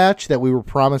Yoko match that we were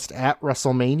promised at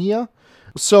WrestleMania.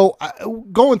 So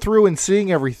going through and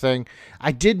seeing everything,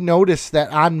 I did notice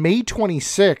that on May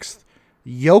 26th,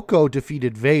 Yoko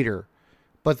defeated Vader.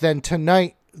 But then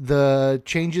tonight, the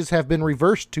changes have been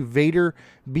reversed to Vader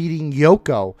beating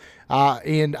Yoko.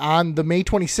 And on the May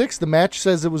 26th, the match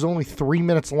says it was only 3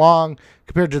 minutes long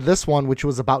compared to this one, which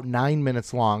was about 9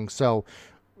 minutes long. So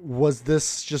was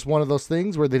this just one of those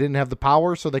things where they didn't have the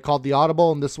power, so they called the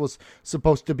audible, and this was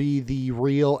supposed to be the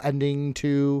real ending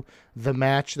to the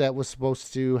match that was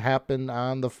supposed to happen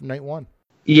on the night 1?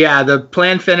 Yeah, the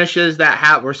planned finishes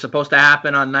that were supposed to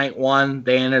happen on night 1,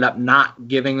 they ended up not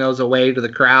giving those away to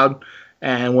the crowd.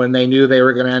 And when they knew they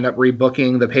were going to end up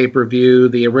rebooking the pay-per-view,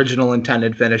 the original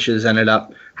intended finishes ended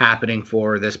up happening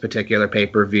for this particular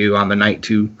pay-per-view on the night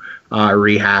 2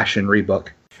 rehash and rebook.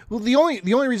 Well, the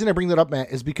only reason I bring that up,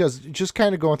 Matt, is because just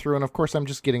kind of going through, and of course I'm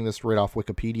just getting this right off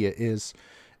Wikipedia, is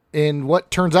in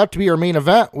what turns out to be our main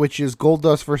event, which is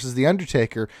Goldust versus The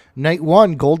Undertaker. Night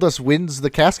 1, Goldust wins the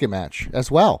casket match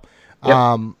as well.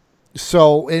 Yep.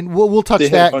 So, and we'll touch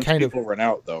that kind of. People run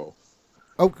out though.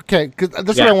 Okay, because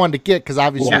that's what I wanted to get. Because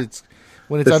obviously, it's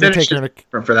when it's the Undertaker in a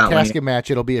casket match,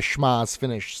 it'll be a schmaz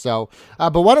finish. So,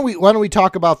 but why don't we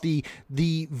talk about the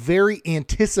very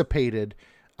anticipated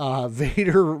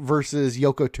Vader versus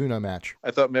Yoko Tuna match?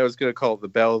 I thought Matt was going to call it the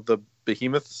Battle of the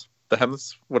Behemoths,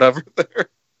 whatever.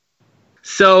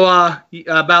 So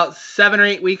about 7 or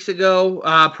 8 weeks ago,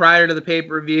 prior to the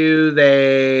pay-per-view,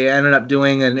 they ended up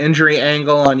doing an injury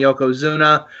angle on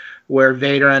Yokozuna where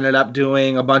Vader ended up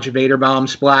doing a bunch of Vader bomb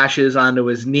splashes onto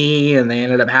his knee, and they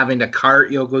ended up having to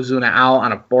cart Yokozuna out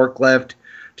on a forklift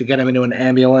to get him into an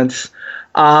ambulance.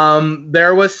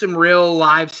 There was some real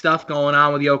live stuff going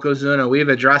on with Yokozuna. We've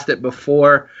addressed it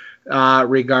before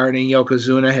regarding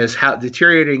Yokozuna, his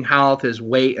deteriorating health, his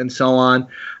weight, and so on.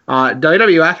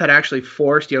 WWF had actually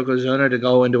forced Yokozuna to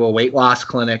go into a weight loss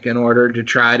clinic in order to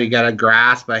try to get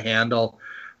a handle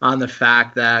on the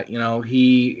fact that,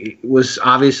 he was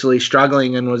obviously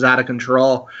struggling and was out of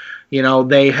control.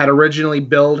 They had originally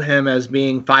billed him as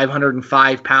being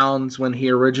 505 pounds when he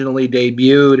originally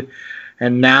debuted.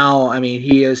 And now,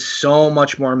 he is so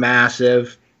much more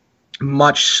massive,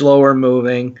 much slower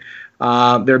moving.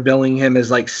 They're billing him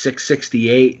as like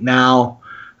 668 now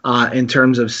in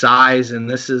terms of size. And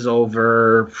this is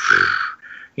over, a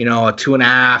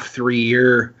 2.5, 3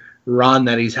 year run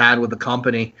that he's had with the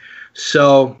company.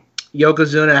 So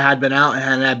Yokozuna had been out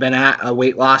and had been at a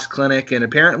weight loss clinic and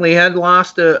apparently had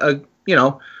lost a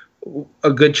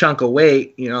good chunk of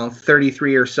weight,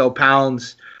 33 or so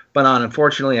pounds. But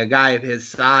unfortunately, a guy of his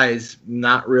size,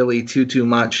 not really too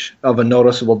much of a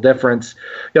noticeable difference.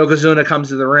 Yokozuna comes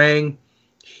to the ring.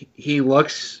 He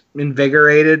looks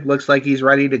invigorated, looks like he's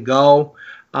ready to go.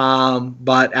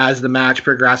 But as the match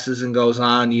progresses and goes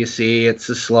on, you see it's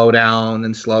a slow down,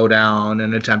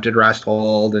 and attempted rest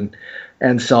hold,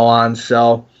 and so on.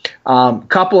 So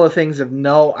couple of things of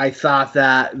note. I thought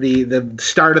that the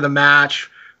start of the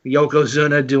match,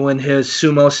 Yokozuna doing his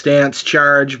sumo stance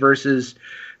charge versus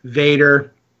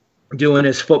Vader doing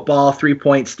his football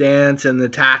 3-point stance and the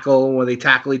tackle where they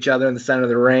tackle each other in the center of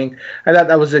the ring. I thought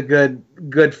that was a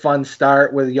good fun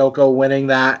start with Yoko winning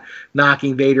that,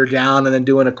 knocking Vader down, and then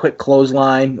doing a quick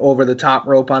clothesline over the top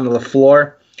rope onto the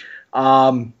floor.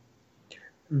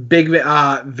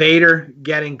 Vader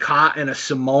getting caught in a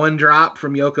Samoan drop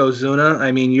from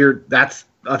Yokozuna. That's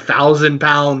 1,000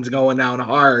 pounds going down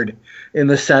hard in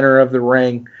the center of the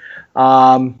ring.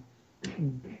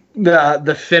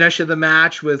 The finish of the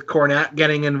match with Cornette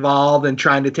getting involved and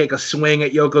trying to take a swing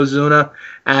at Yokozuna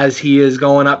as he is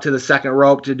going up to the second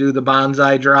rope to do the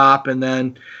bonsai drop, and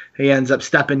then he ends up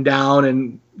stepping down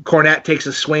and Cornette takes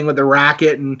a swing with the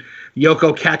racket and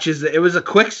Yoko catches it. It was a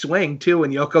quick swing too,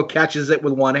 and Yoko catches it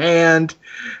with one hand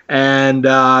and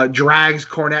drags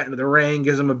Cornette into the ring,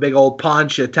 gives him a big old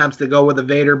punch, attempts to go with the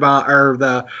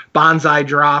the bonsai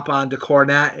drop onto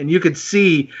Cornette, and you could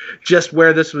see just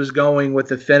where this was going with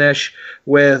the finish,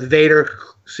 with Vader,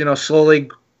 slowly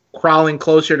crawling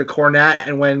closer to Cornette,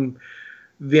 and when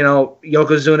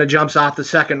Yokozuna jumps off the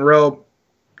second rope.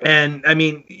 And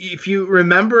if you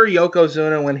remember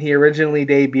Yokozuna when he originally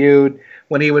debuted,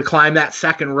 when he would climb that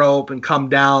second rope and come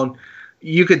down,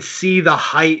 you could see the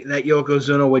height that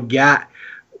Yokozuna would get.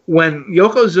 When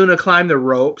Yokozuna climbed the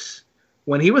ropes,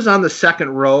 when he was on the second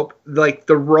rope, like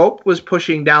the rope was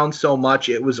pushing down so much,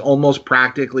 it was almost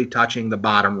practically touching the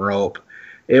bottom rope.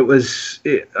 It was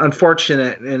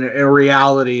unfortunate in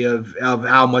reality of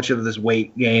how much of this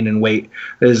weight gain and weight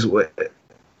was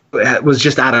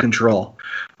just out of control.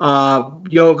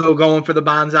 Yoko going for the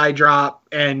bonsai drop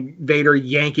and Vader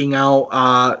yanking out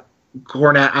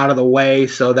Cornette out of the way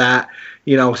so that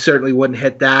certainly wouldn't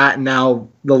hit that. And now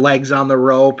the legs on the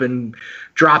rope and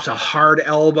drops a hard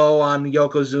elbow on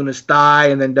Yokozuna's thigh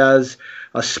and then does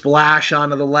a splash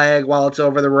onto the leg while it's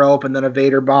over the rope, and then a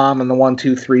Vader bomb and the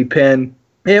 1-2-3 pin.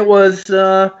 It was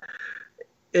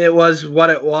what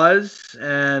it was,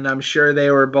 and I'm sure they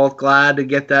were both glad to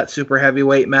get that super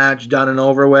heavyweight match done and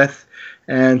over with,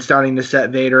 and starting to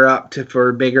set Vader up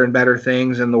for bigger and better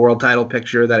things in the world title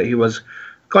picture that he was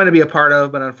going to be a part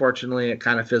of, but unfortunately it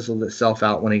kind of fizzled itself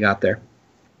out when he got there.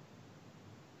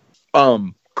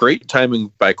 Great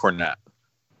timing by Cornette.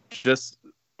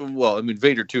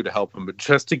 Vader too to help him, but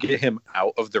just to get him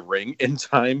out of the ring in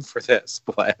time for that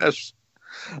splash.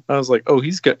 I was like, oh,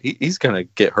 he's gonna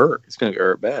get hurt. He's gonna get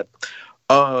hurt bad.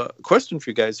 Question for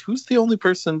you guys: who's the only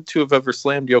person to have ever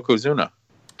slammed Yokozuna?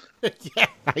 Yeah,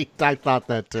 I thought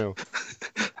that too.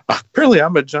 Apparently,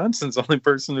 Ahmed Johnson's the only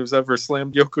person who's ever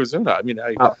slammed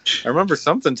Yokozuna. I remember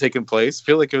something taking place. I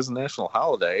feel like it was a national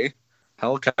holiday.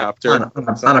 Helicopter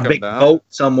on a big boat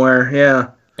somewhere. Yeah,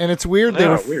 and it's weird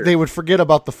they would forget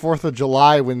about the 4th of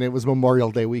July when it was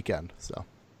Memorial Day weekend. So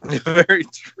very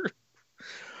true.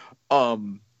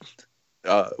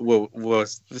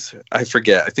 Was this? I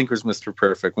forget. I think it was Mr.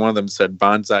 Perfect. One of them said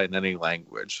bonsai in any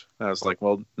language. And I was like,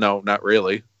 well, no, not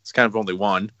really. It's kind of only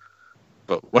one,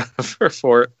 but whatever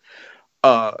for it.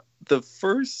 The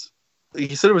first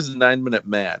You said it was a 9-minute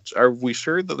match. Are we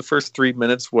sure that the first 3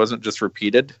 minutes wasn't just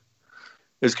repeated?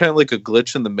 There's kind of like a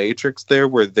glitch in the Matrix there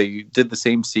where they did the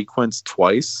same sequence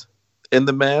twice in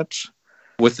the match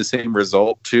with the same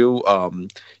result too.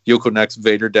 Yoko knocks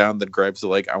Vader down, then grabs the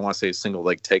leg. I want to say a single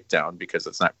leg takedown because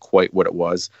it's not quite what it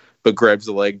was, but grabs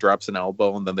the leg, drops an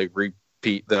elbow, and then they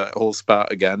repeat the whole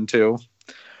spot again too.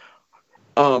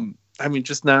 I mean,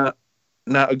 just not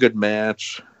a good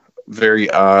match. Very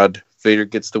odd. Vader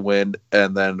gets the win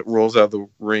and then rolls out of the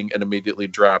ring and immediately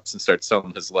drops and starts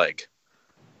selling his leg.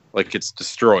 Like it's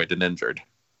destroyed and injured.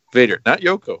 Vader, not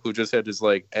Yoko, who just had his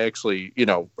leg actually,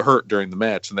 hurt during the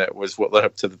match, and that was what led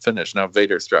up to the finish. Now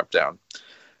Vader's dropped down.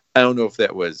 I don't know if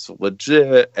that was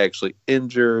legit, actually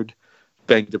injured,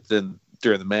 banged up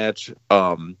during the match.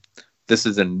 This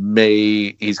is in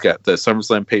May. He's got the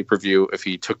SummerSlam pay-per-view. If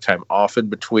he took time off in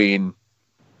between,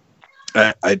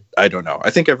 I don't know.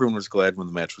 I think everyone was glad when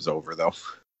the match was over, though.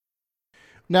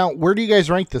 Now, where do you guys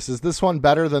rank this? Is this one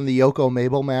better than the Yoko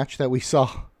Mabel match that we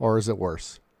saw, or is it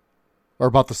worse? Or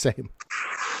about the same?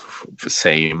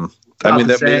 Same. I mean,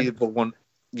 that Mabel one,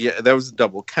 yeah, that was a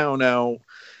double count out.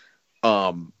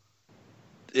 At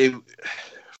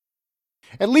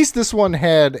least this one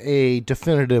had a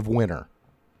definitive winner.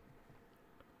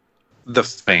 The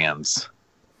fans.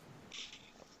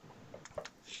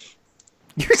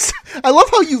 I love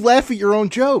how you laugh at your own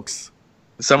jokes.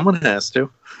 Someone has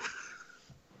to.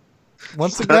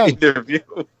 Once again.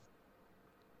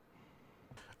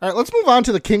 All right, let's move on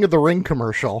to the King of the Ring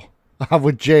commercial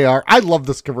with JR. I love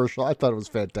this commercial. I thought it was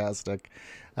fantastic.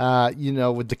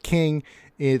 With the King,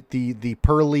 the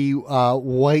pearly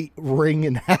white ring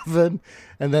in heaven,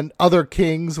 and then other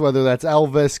kings, whether that's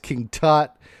Elvis, King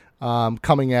Tut,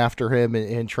 coming after him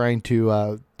and trying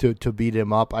to beat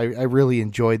him up. I really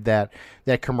enjoyed that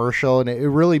commercial, and it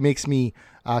really makes me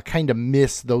kind of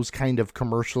miss those kind of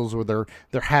commercials where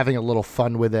they're having a little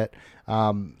fun with it.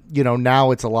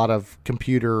 Now it's a lot of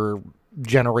computer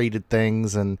generated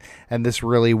things, and this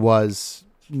really was,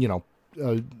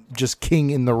 just King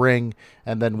in the ring,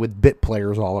 and then with bit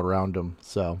players all around him.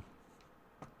 So,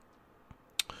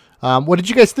 what did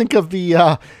you guys think of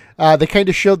the? They kind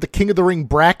of showed the King of the Ring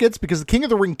brackets, because the King of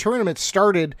the Ring tournament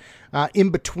started in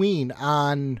between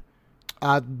on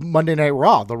Monday Night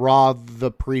Raw,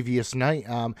 the previous night.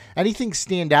 Anything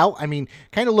stand out? I mean,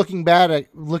 kind of looking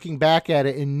back at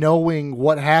it and knowing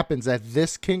what happens at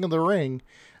this King of the Ring,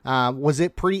 was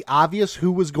it pretty obvious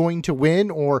who was going to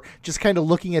win, or just kind of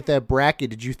looking at that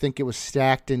bracket, did you think it was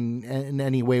stacked in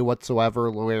any way whatsoever,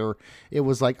 where it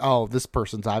was like, oh, this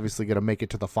person's obviously going to make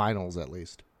it to the finals at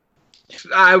least?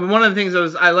 One of the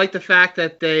things I like the fact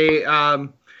that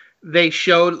they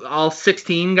showed all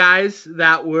 16 guys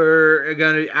that were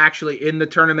going to actually in the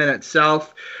tournament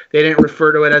itself. They didn't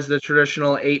refer to it as the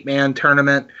traditional 8-man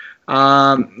tournament. They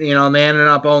ended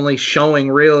up only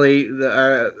showing really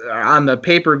on the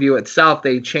pay-per-view itself.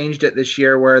 They changed it this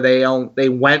year where they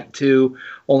went to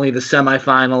only the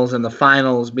semifinals and the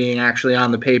finals being actually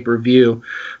on the pay-per-view.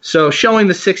 So showing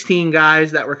the 16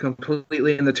 guys that were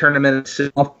completely in the tournament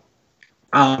itself.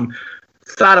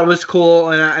 Thought it was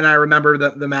cool, and I remember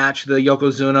the match, the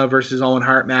Yokozuna versus Owen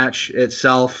Hart match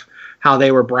itself, how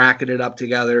they were bracketed up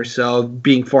together, so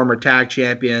being former tag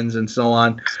champions and so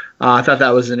on. I thought that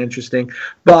was an interesting.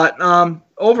 But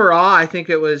overall, I didn't think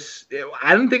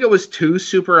it was too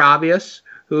super obvious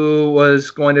who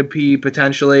was going to be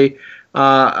potentially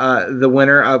the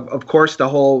winner. Of course, the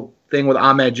whole thing with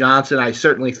Ahmed Johnson, I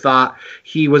certainly thought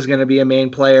he was going to be a main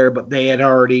player, but they had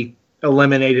already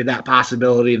eliminated that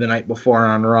possibility the night before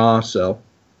on Raw. So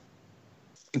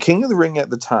King of the Ring at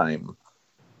the time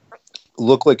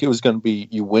looked like it was going to be,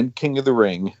 you win King of the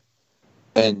Ring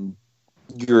and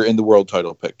you're in the world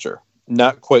title picture.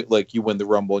 Not quite like you win the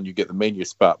Rumble and you get the Mania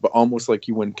spot, but almost like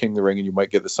you win King of the Ring and you might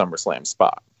get the SummerSlam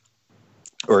spot,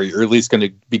 or you're at least going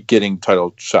to be getting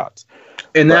title shots.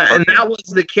 And that was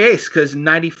the case, because in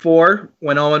 '94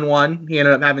 when Owen won, he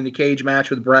ended up having the cage match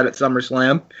with Bret at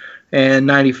SummerSlam. And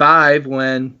 95,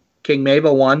 when King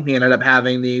Mabel won, he ended up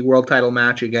having the world title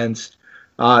match against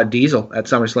Diesel at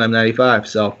SummerSlam 95.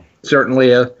 So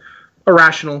certainly a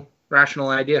rational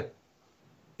idea.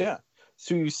 Yeah.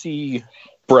 So you see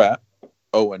Bret,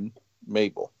 Owen,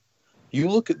 Mabel. You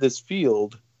look at this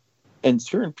field, and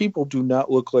certain people do not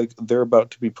look like they're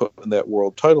about to be put in that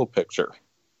world title picture.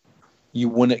 You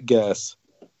wouldn't guess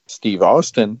Steve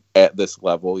Austin at this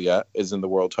level yet is in the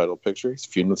world title picture. He's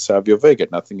feuding with Savio Vega.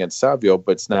 Nothing against Savio,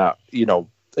 but it's not, it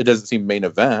doesn't seem main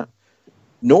event.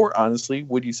 Nor, honestly,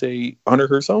 would you say Hunter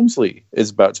Hearst Helmsley is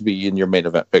about to be in your main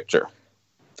event picture.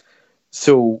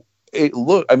 So we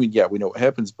know what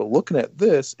happens, but looking at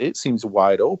this, it seems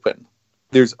wide open.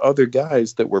 there's other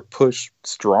guys that were pushed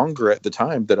stronger at the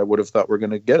time that I would have thought were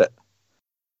going to get it.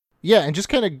 Yeah, and just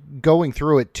kind of going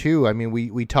through it too. I mean,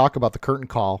 we talk about the curtain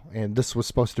call, and this was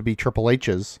supposed to be Triple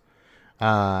H's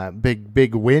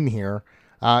big win here.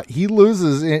 He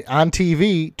loses on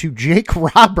TV to Jake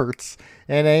Roberts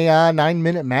in a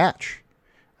 9-minute match.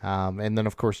 And then,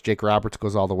 of course, Jake Roberts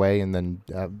goes all the way, and then,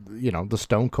 the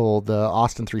Stone Cold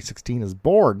Austin 316 is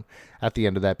born at the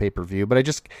end of that pay-per-view. But I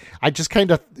just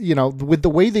kind of, with the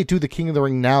way they do the King of the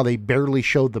Ring now, they barely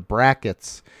show the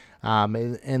brackets,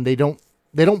 and they don't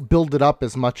build it up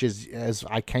as much as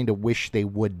I kind of wish they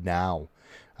would now.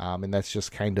 And that's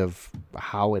just kind of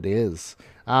how it is.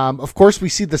 Of course, we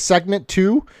see the segment,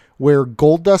 too, where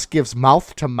Goldust gives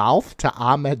mouth-to-mouth to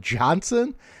Ahmed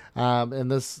Johnson.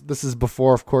 And this is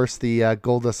before, of course, the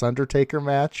Goldust Undertaker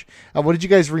match. What did you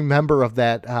guys remember of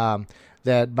that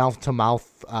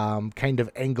mouth-to-mouth kind of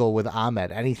angle with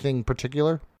Ahmed? Anything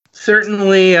particular?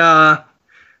 Certainly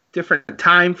different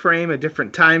time frame, a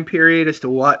different time period as to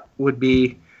what would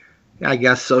be, I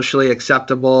guess, socially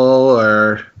acceptable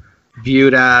or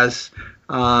viewed as.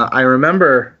 I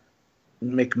remember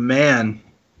McMahon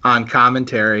on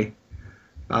commentary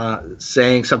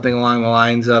saying something along the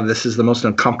lines of, "This is the most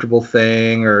uncomfortable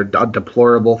thing or a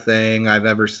deplorable thing I've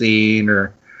ever seen,"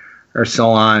 or so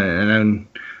on. And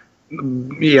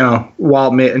then,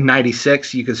 while in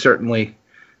 '96 you could certainly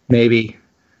maybe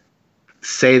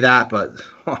say that, but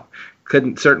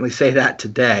couldn't certainly say that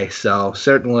today. So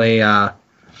certainly,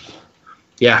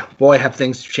 boy, have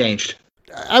things changed.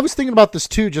 I was thinking about this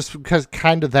too, just because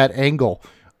kind of that angle.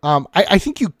 I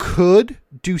think you could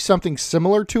do something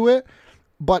similar to it,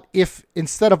 but if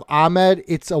instead of Ahmed,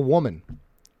 it's a woman,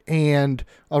 and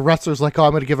a wrestler's like, "Oh,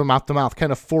 I'm going to give him mouth to mouth,"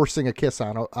 kind of forcing a kiss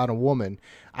on a woman,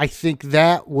 I think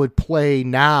that would play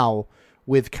now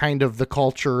with kind of the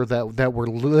culture that we're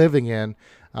living in,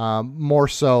 more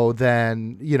so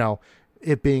than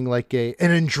it being like an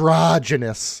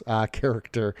androgynous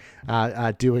character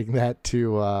doing that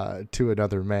to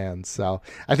another man. So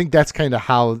I think that's kind of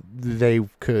how they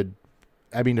could.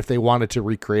 I mean, if they wanted to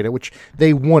recreate it, which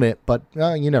they wouldn't, but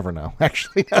you never know.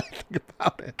 Actually, now I think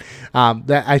about it,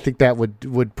 that I think that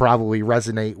would probably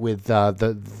resonate with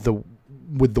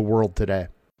the world today.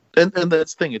 And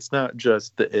that's the thing. It's not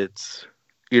just that it's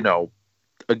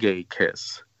a gay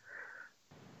kiss,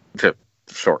 to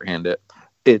shorthand it.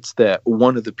 It's that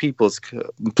one of the people is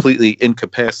completely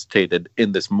incapacitated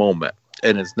in this moment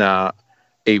and is not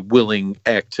a willing,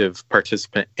 active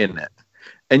participant in it.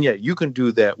 And yet you can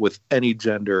do that with any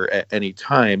gender at any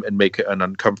time and make it an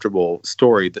uncomfortable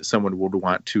story that someone would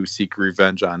want to seek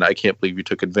revenge on. I can't believe you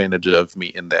took advantage of me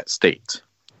in that state.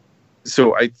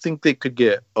 So I think they could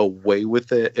get away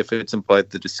with it if it's implied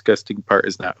the disgusting part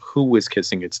is not who is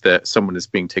kissing, it's that someone is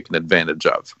being taken advantage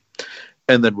of.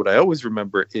 And then what I always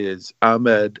remember is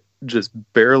Ahmed just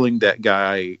barreling that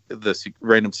guy, the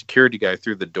random security guy,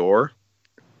 through the door,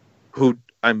 who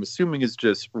I'm assuming is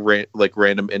just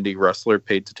random indie wrestler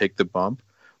paid to take the bump.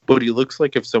 But he looks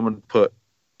like if someone put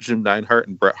Jim Neidhart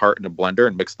and Bret Hart in a blender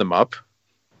and mixed them up.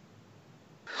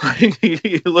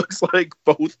 He looks like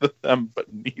both of them, but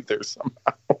neither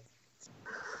somehow.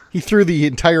 He threw the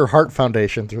entire Hart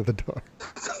Foundation through the door.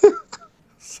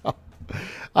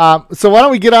 So why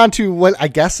don't we get on to what I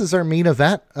guess is our main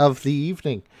event of the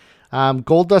evening.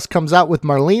 Goldust comes out with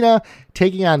Marlena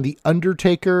taking on The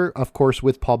Undertaker, of course,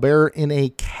 with Paul Bearer in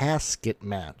a casket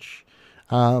match.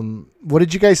 What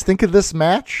did you guys think of this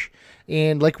match?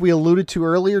 And like we alluded to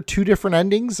earlier, 2 different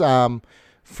endings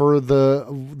for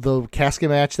the casket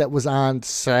match that was on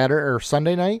Saturday or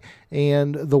Sunday night,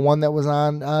 and the one that was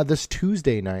on this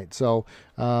Tuesday night. So,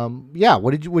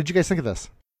 what did you guys think of this?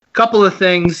 Couple of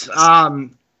things.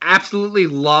 Absolutely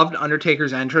loved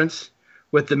Undertaker's entrance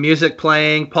with the music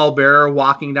playing, Paul Bearer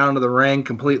walking down to the ring,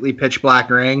 completely pitch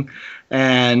black ring,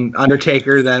 and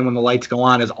Undertaker then, when the lights go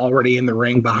on, is already in the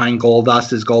ring behind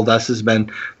Goldust, as Goldust has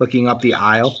been looking up the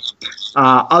aisle.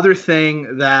 Other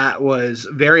thing that was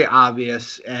very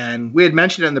obvious, and we had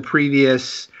mentioned in the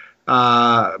previous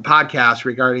podcast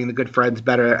regarding the Good Friends,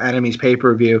 Better Enemies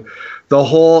pay-per-view, the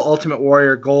whole Ultimate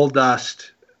Warrior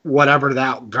Goldust, whatever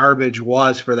that garbage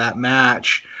was for that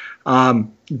match,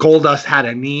 Goldust had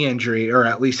a knee injury, or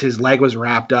at least his leg was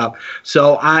wrapped up.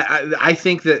 So I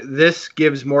think that this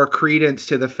gives more credence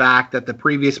to the fact that the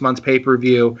previous month's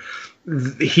pay-per-view,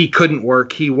 he couldn't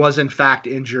work. He was, in fact,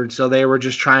 injured, so they were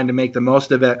just trying to make the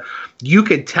most of it. You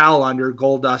could tell under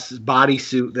Goldust's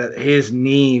bodysuit that his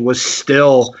knee was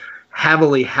still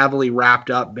heavily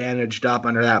wrapped up, bandaged up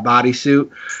under that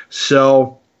bodysuit.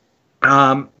 So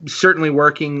Certainly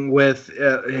working with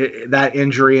that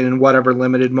injury and whatever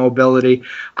limited mobility.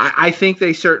 I think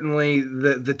they certainly,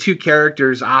 the two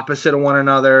characters opposite of one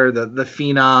another, the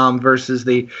Phenom versus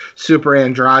the super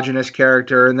androgynous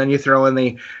character, and then you throw in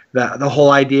the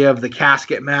whole idea of the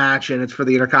casket match, and it's for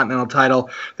the Intercontinental title.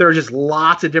 There are just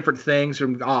lots of different things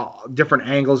from different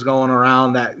angles going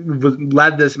around that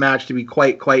led this match to be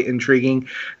quite intriguing,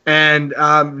 and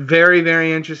very,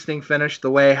 very interesting finish,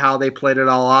 the way how they played it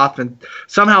all off and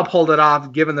somehow pulled it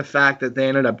off, given the fact that they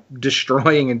ended up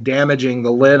destroying and damaging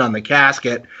the lid on the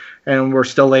casket, and were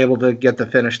still able to get the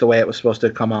finish the way it was supposed to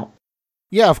come out.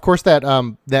 Yeah, of course,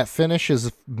 that finish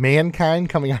is Mankind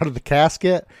coming out of the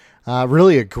casket.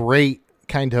 Really a great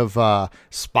kind of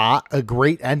spot, a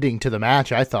great ending to the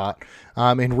match, I thought,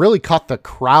 and really caught the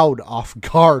crowd off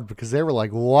guard because they were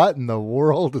like, what in the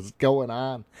world is going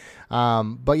on?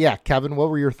 But yeah, Kevin, what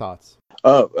were your thoughts?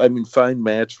 I mean, fine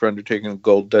match for Undertaker and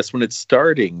Goldust. When it's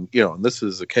starting, and this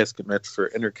is a casket match for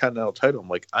Intercontinental title, I'm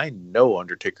like, I know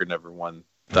Undertaker never won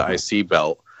the IC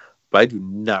belt, but I do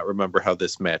not remember how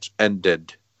this match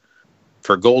ended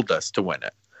for Goldust to win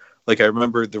it. Like, I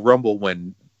remember the Rumble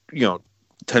when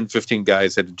 10, 15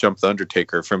 guys had to jump the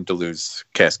Undertaker for him to lose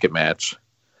casket match.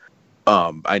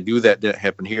 I knew that didn't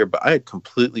happen here, but I had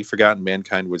completely forgotten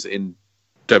Mankind was in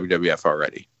WWF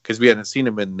already, because we hadn't seen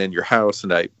him in Your House,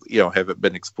 and I haven't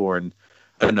been exploring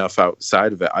enough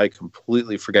outside of it. I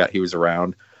completely forgot he was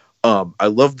around. I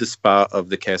love the spot of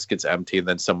the casket's empty and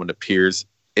then someone appears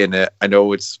in it. I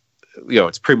know it's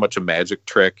pretty much a magic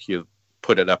trick. You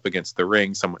put it up against the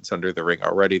ring, someone's under the ring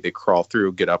already, they crawl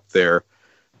through, get up there,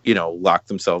 lock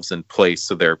themselves in place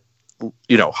so they're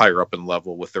higher up in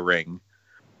level with the ring,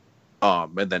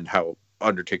 and then how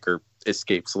Undertaker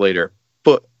escapes later.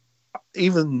 But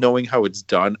even knowing how it's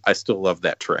done, I still love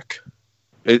that trick.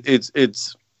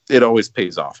 It always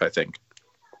pays off, I think.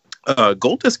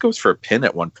 Goldust goes for a pin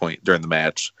at one point during the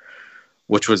match,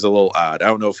 which was a little odd. I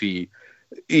don't know if he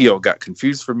got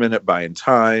confused for a minute, buying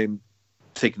time,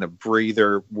 taking a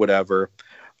breather, whatever.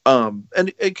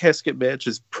 And a casket match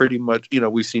is pretty much,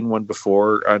 we've seen one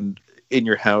before in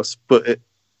Your House, but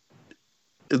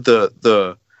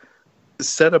the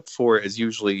setup for it is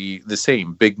usually the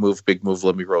same. Big move,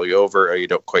 let me roll you over, or you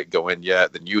don't quite go in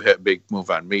yet, then you hit big move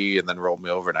on me, and then roll me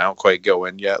over, and I don't quite go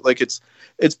in yet. Like, it's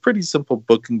pretty simple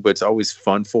booking, but it's always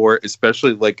fun for it,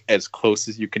 especially like as close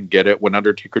as you can get it when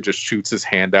Undertaker just shoots his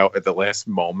hand out at the last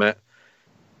moment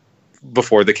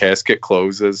before the casket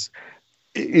closes.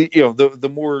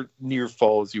 The more near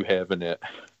falls you have in it,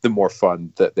 the more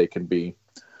fun that they can be.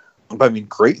 But I mean,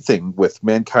 great thing with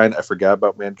Mankind. I forgot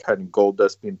about Mankind and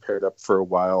Goldust being paired up for a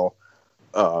while.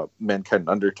 Mankind and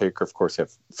Undertaker, of course,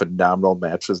 have phenomenal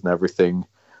matches and everything.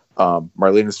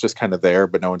 Marlena's just kind of there,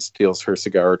 but no one steals her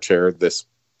cigar chair this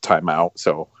time out,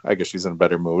 so I guess she's in a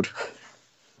better mood.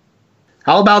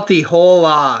 How about the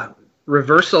whole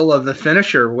reversal of the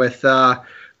finisher with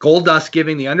Goldust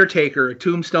giving the Undertaker a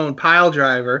tombstone pile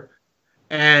driver,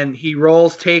 and he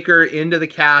rolls Taker into the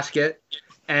casket,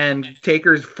 and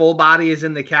Taker's full body is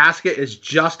in the casket, is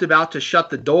just about to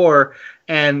shut the door,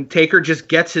 and Taker just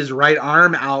gets his right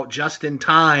arm out just in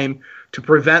time to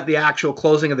prevent the actual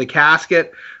closing of the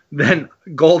casket. Then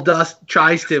Goldust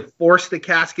tries to force the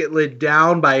casket lid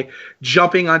down by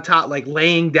jumping on top, like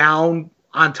laying down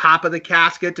on top of the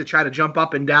casket to try to jump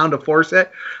up and down to force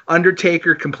it.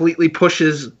 Undertaker completely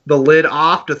pushes the lid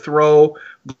off to throw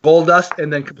Goldust,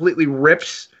 and then completely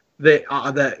rips the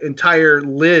entire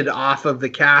lid off of the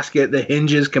casket. The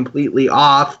hinges completely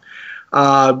off.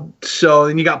 So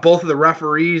then you got both of the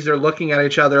referees are looking at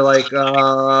each other like,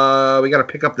 we got to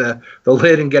pick up the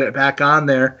lid and get it back on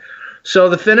there. So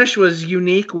the finish was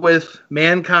unique with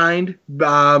Mankind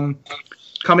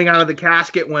coming out of the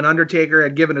casket when Undertaker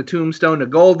had given a tombstone to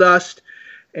Goldust,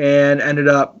 and ended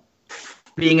up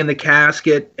being in the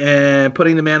casket and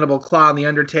putting the mandible claw on the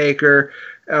Undertaker,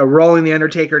 rolling the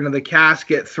Undertaker into the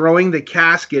casket, throwing the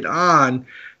casket on.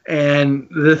 And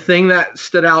the thing that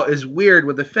stood out as weird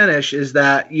with the finish is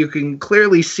that you can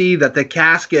clearly see that the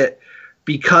casket,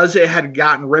 because it had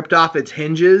gotten ripped off its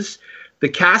hinges, the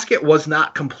casket was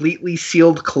not completely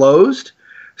sealed closed.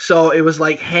 So it was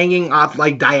like hanging off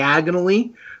like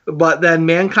diagonally. But then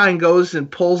Mankind goes and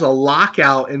pulls a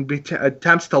lockout and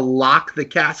attempts to lock the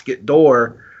casket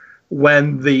door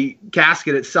when the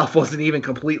casket itself wasn't even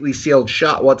completely sealed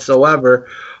shut whatsoever.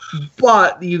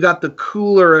 But you got the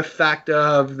cooler effect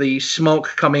of the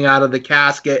smoke coming out of the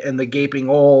casket and the gaping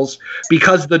holes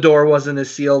because the door wasn't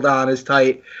as sealed on as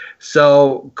tight.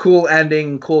 So cool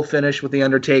ending, cool finish with the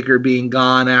Undertaker being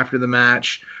gone after the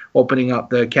match, opening up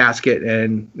the casket,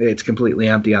 and it's completely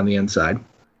empty on the inside.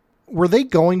 were they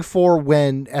going for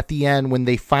when at the end when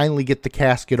they finally get the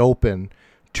casket open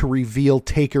to reveal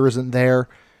Taker isn't there,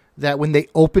 that when they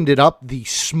opened it up the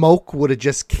smoke would have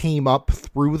just came up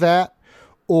through that,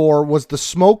 or was the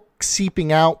smoke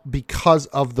seeping out because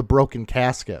of the broken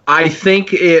casket? I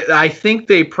think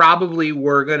they probably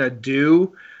were going to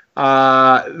do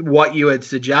what you had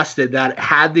suggested, that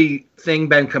had the thing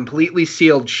been completely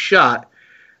sealed shut,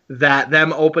 that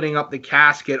them opening up the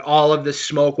casket, all of the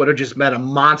smoke would have just been a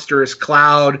monstrous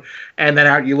cloud, and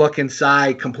then you look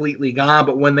inside, completely gone.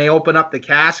 But when they open up the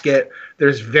casket,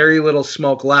 there's very little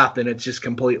smoke left, and it's just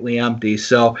completely empty.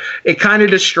 So it kind of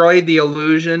destroyed the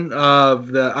illusion of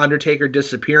the Undertaker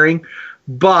disappearing,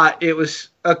 but it was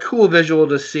a cool visual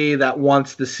to see that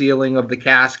once the sealing of the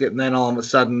casket, and then all of a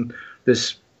sudden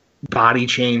this body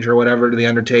change or whatever to the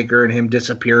Undertaker and him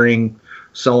disappearing,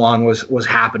 so on, was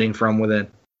happening from within.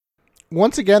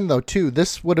 Once again, though, too,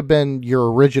 this would have been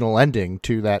your original ending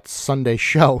to that Sunday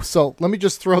show. So let me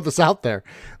just throw this out there.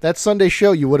 That Sunday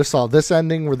show, you would have saw this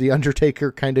ending where the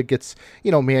Undertaker kind of gets,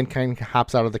 Mankind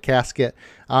hops out of the casket.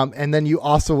 And then you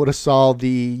also would have saw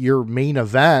your main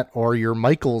event or your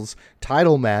Michaels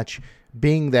title match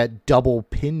being that double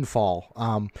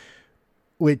pinfall,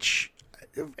 which,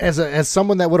 as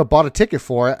someone that would have bought a ticket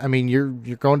for it, I mean, you're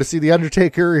going to see the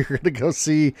Undertaker, you're going to go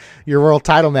see your world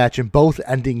title match, and both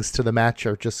endings to the match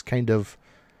are just kind of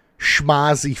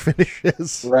schmazzy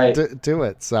finishes to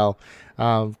it. So,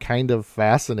 kind of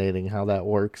fascinating how that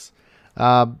works.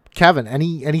 Kevin,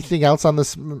 anything else on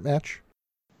this match?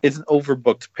 It's an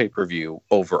overbooked pay-per-view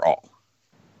overall.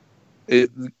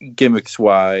 Gimmicks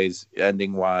wise,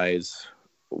 ending wise,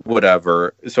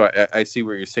 whatever. So I see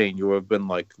what you're saying. You have been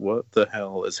like, what the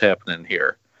hell is happening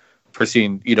here? For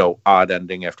seeing, odd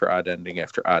ending after odd ending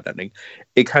after odd ending.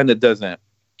 It kind of doesn't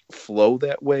flow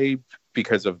that way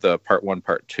because of the part 1,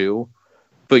 part 2.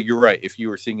 But you're right. If you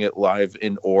were seeing it live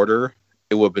in order,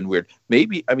 it would have been weird.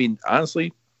 Maybe,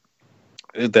 honestly,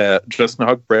 that Justin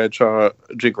Hawk, Bradshaw,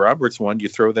 Jake Roberts one, you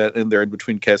throw that in there in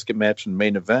between casket match and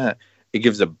main event, it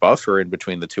gives a buffer in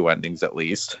between the two endings at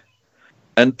least.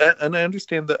 And I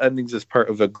understand the endings as part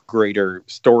of a greater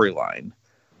storyline.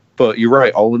 But you're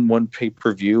right, all in one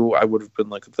pay-per-view, I would have been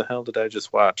like, what the hell did I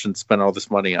just watch and spend all this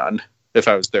money on if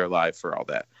I was there live for all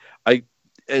that?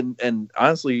 And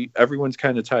honestly, everyone's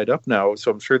kind of tied up now,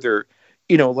 so I'm sure they're,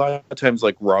 a lot of times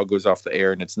like Raw goes off the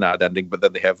air and it's not ending, but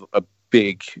then they have a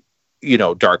big,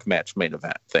 dark match main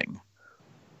event thing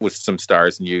with some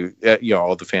stars and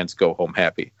all the fans go home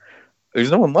happy.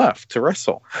 There's no one left to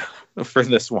wrestle for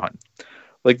this one.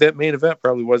 Like, that main event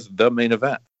probably was the main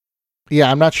event. Yeah,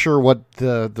 I'm not sure what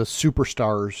the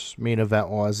Superstars main event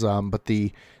was, but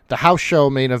the house show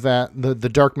main event, the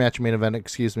dark match main event,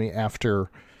 after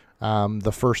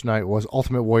the first night was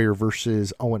Ultimate Warrior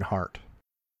versus Owen Hart.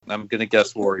 I'm going to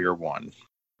guess Warrior won.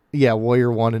 Yeah,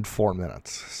 Warrior won in 4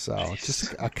 minutes. So it's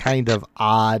just a kind of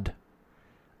odd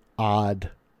event.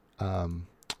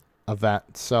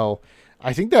 So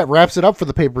I think that wraps it up for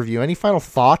the pay-per-view. Any final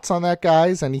thoughts on that,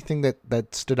 guys? Anything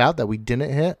that stood out that we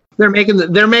didn't hit? They're making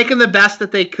the best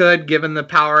that they could given the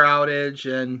power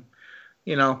outage, and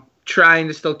trying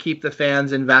to still keep the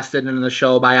fans invested in the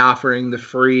show by offering the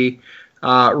free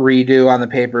redo on the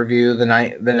pay-per-view the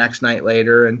next night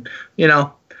later. And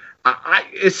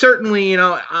it's certainly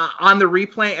on the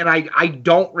replay, and I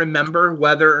don't remember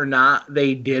whether or not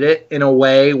they did it in a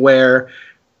way where,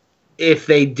 if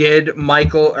they did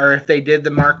Michael, or if they did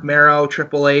the Mark Marrow,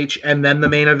 Triple H, and then the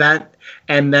main event,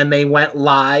 and then they went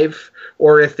live,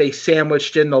 or if they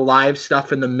sandwiched in the live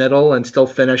stuff in the middle and still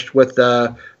finished with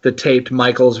the taped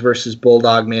Michaels versus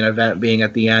Bulldog main event being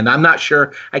at the end. I'm not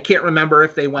sure. I can't remember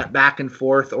if they went back and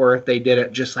forth or if they did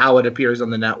it just how it appears on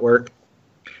the network.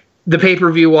 The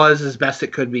pay-per-view was as best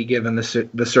it could be given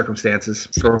the circumstances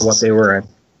for what they were in.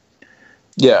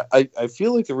 Yeah, I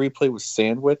feel like the replay was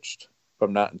sandwiched.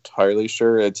 I'm not entirely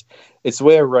sure. It's the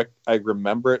way I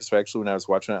remember it. So actually, when I was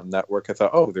watching it on network, I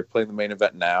thought, oh, they're playing the main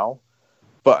event now.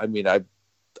 But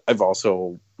I've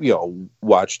also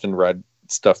watched and read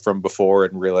stuff from before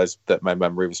and realized that my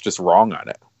memory was just wrong on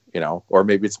it. Or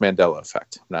maybe it's Mandela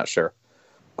effect. I'm not sure.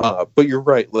 But you're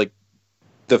right. Like,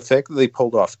 the fact that they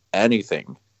pulled off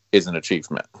anything is an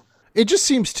achievement. It just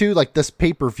seems too like this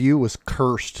pay-per-view was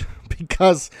cursed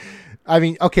because.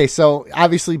 Okay, so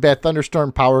obviously Bad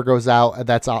Thunderstorm power goes out.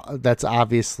 That's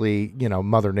obviously,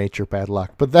 Mother Nature, bad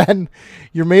luck. But then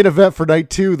your main event for night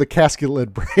 2, the casket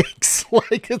lid breaks.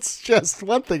 Like, it's just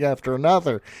one thing after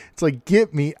another. It's like,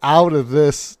 get me out of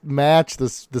this match,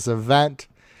 this event,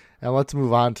 and let's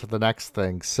move on to the next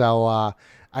thing. So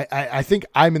I think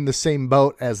I'm in the same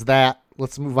boat as that.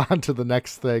 let's move on to the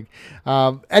next thing.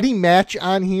 Any match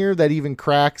on here that even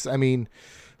cracks? I mean,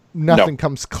 nothing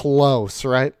comes close,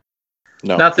 right?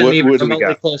 No, Nothing what even do we remotely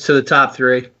got? close to the top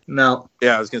 3. No.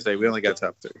 Yeah, I was gonna say we only got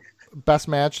top 3. Best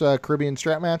match, Caribbean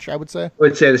strap match, I would say. I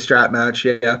would say the strap match,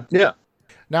 yeah. Yeah.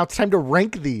 Now it's time to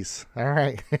rank these. All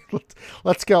right,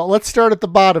 let's go. Let's start at the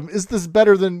bottom. Is this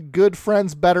better than Good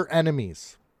Friends, Better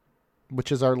Enemies?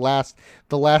 Which is the last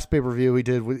pay-per-view we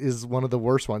did is one of the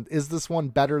worst ones. Is this one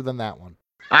better than that one?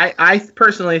 I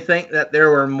personally think that there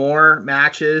were more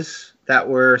matches that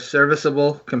were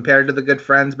serviceable compared to the Good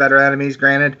Friends, Better Enemies.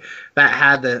 Granted, that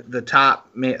had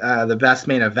the best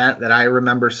main event that I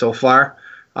remember so far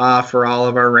for all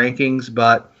of our rankings.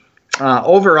 But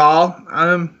overall,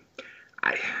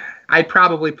 I'd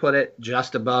probably put it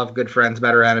just above Good Friends,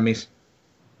 Better Enemies.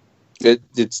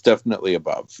 It's definitely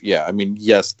above. Yeah, I mean,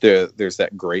 yes, there's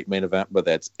that great main event, but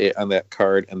that's it on that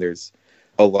card, and there's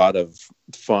a lot of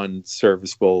fun,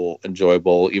 serviceable,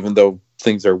 enjoyable, even though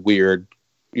things are weird,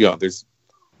 there's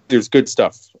good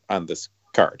stuff on this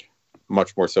card,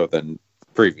 much more so than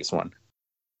previous one.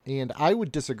 And I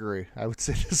would disagree. I would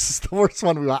say this is the worst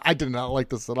one. I did not like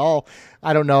this at all.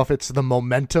 I don't know if it's the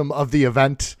momentum of the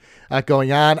event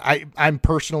going on. I'm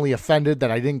personally offended that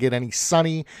I didn't get any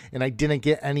Sunny and I didn't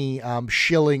get any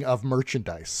shilling of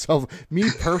merchandise. So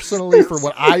me personally, for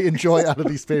what I enjoy out of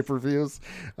these pay-per-views,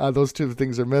 those two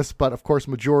things are missed. But of course,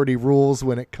 majority rules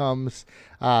when it comes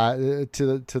to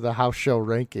the house show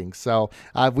ranking. So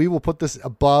we will put this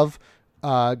above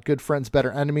Good Friends,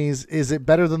 Better Enemies. Is it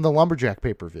better than the Lumberjack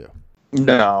pay-per-view?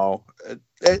 No,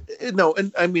 no,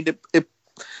 and I mean, it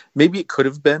maybe it could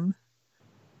have been,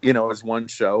 as one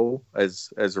show,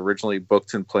 as originally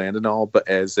booked and planned and all, but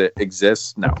as it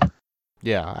exists, no.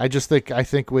 Yeah, I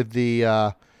think with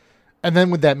the and then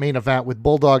with that main event with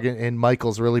Bulldog and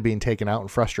Michaels really being taken out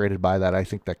and frustrated by that, I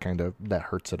think that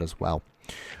hurts it as well.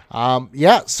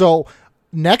 So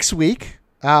next week.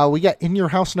 We got In Your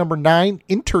House number 9,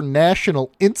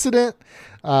 International Incident.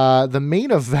 The main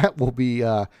event will be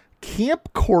Camp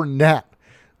Cornette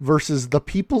versus the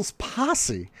People's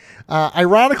Posse.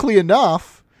 Ironically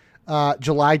enough,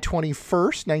 July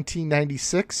 21st,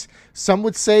 1996. Some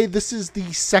would say this is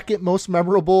the second most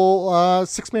memorable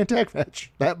six-man tag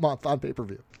match that month on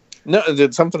pay-per-view. No,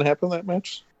 did something happen in that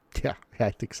match? Yeah,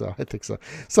 I think so.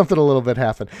 Something a little bit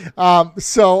happened.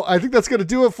 So I think that's going to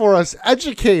do it for us.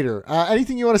 Educator,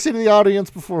 anything you want to say to the audience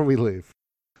before we leave?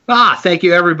 Thank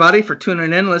you, everybody, for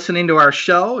tuning in, listening to our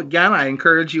show. Again, I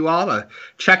encourage you all to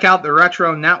check out the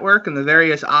Retro Network and the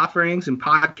various offerings and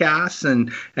podcasts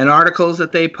and articles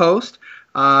that they post.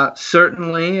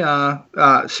 Certainly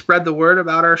spread the word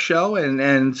about our show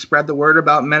and spread the word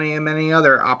about many and many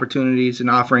other opportunities and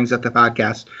offerings that the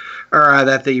podcast or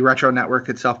that the Retro Network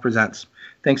itself presents.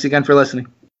 Thanks again for listening.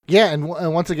 Yeah, and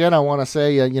once again, I want to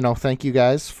say, thank you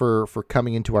guys for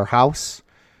coming into our house,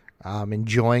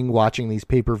 enjoying watching these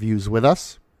pay-per-views with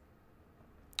us.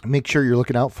 Make sure you're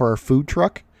looking out for our food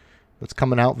truck that's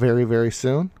coming out very, very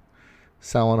soon,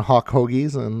 selling hawk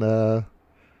hoagies and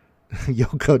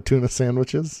Yoko tuna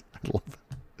sandwiches. I love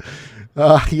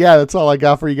it. That's all I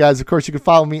got for you guys. Of course, you can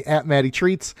follow me at Matty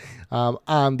Treats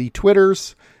on the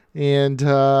Twitters. And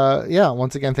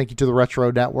once again, thank you to the Retro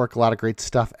Network. A lot of great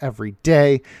stuff every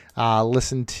day.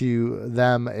 Listen to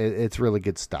them. It's really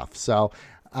good stuff. So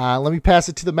let me pass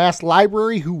it to the Mass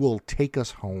Library, who will take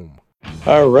us home.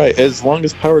 All right. As long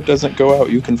as power doesn't go out,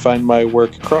 you can find my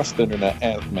work across the internet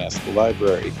at Mass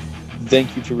Library.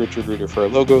 Thank you to Richard Reeder for our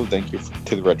logo. Thank you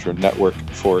to the Retro Network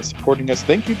for supporting us.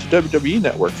 Thank you to WWE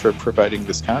Network for providing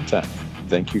this content.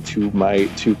 Thank you to my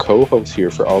two co-hosts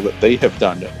here for all that they have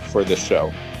done for this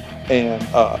show. And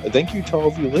thank you to all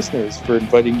of you listeners for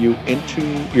inviting you into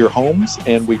your homes,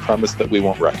 and we promise that we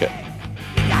won't wreck it.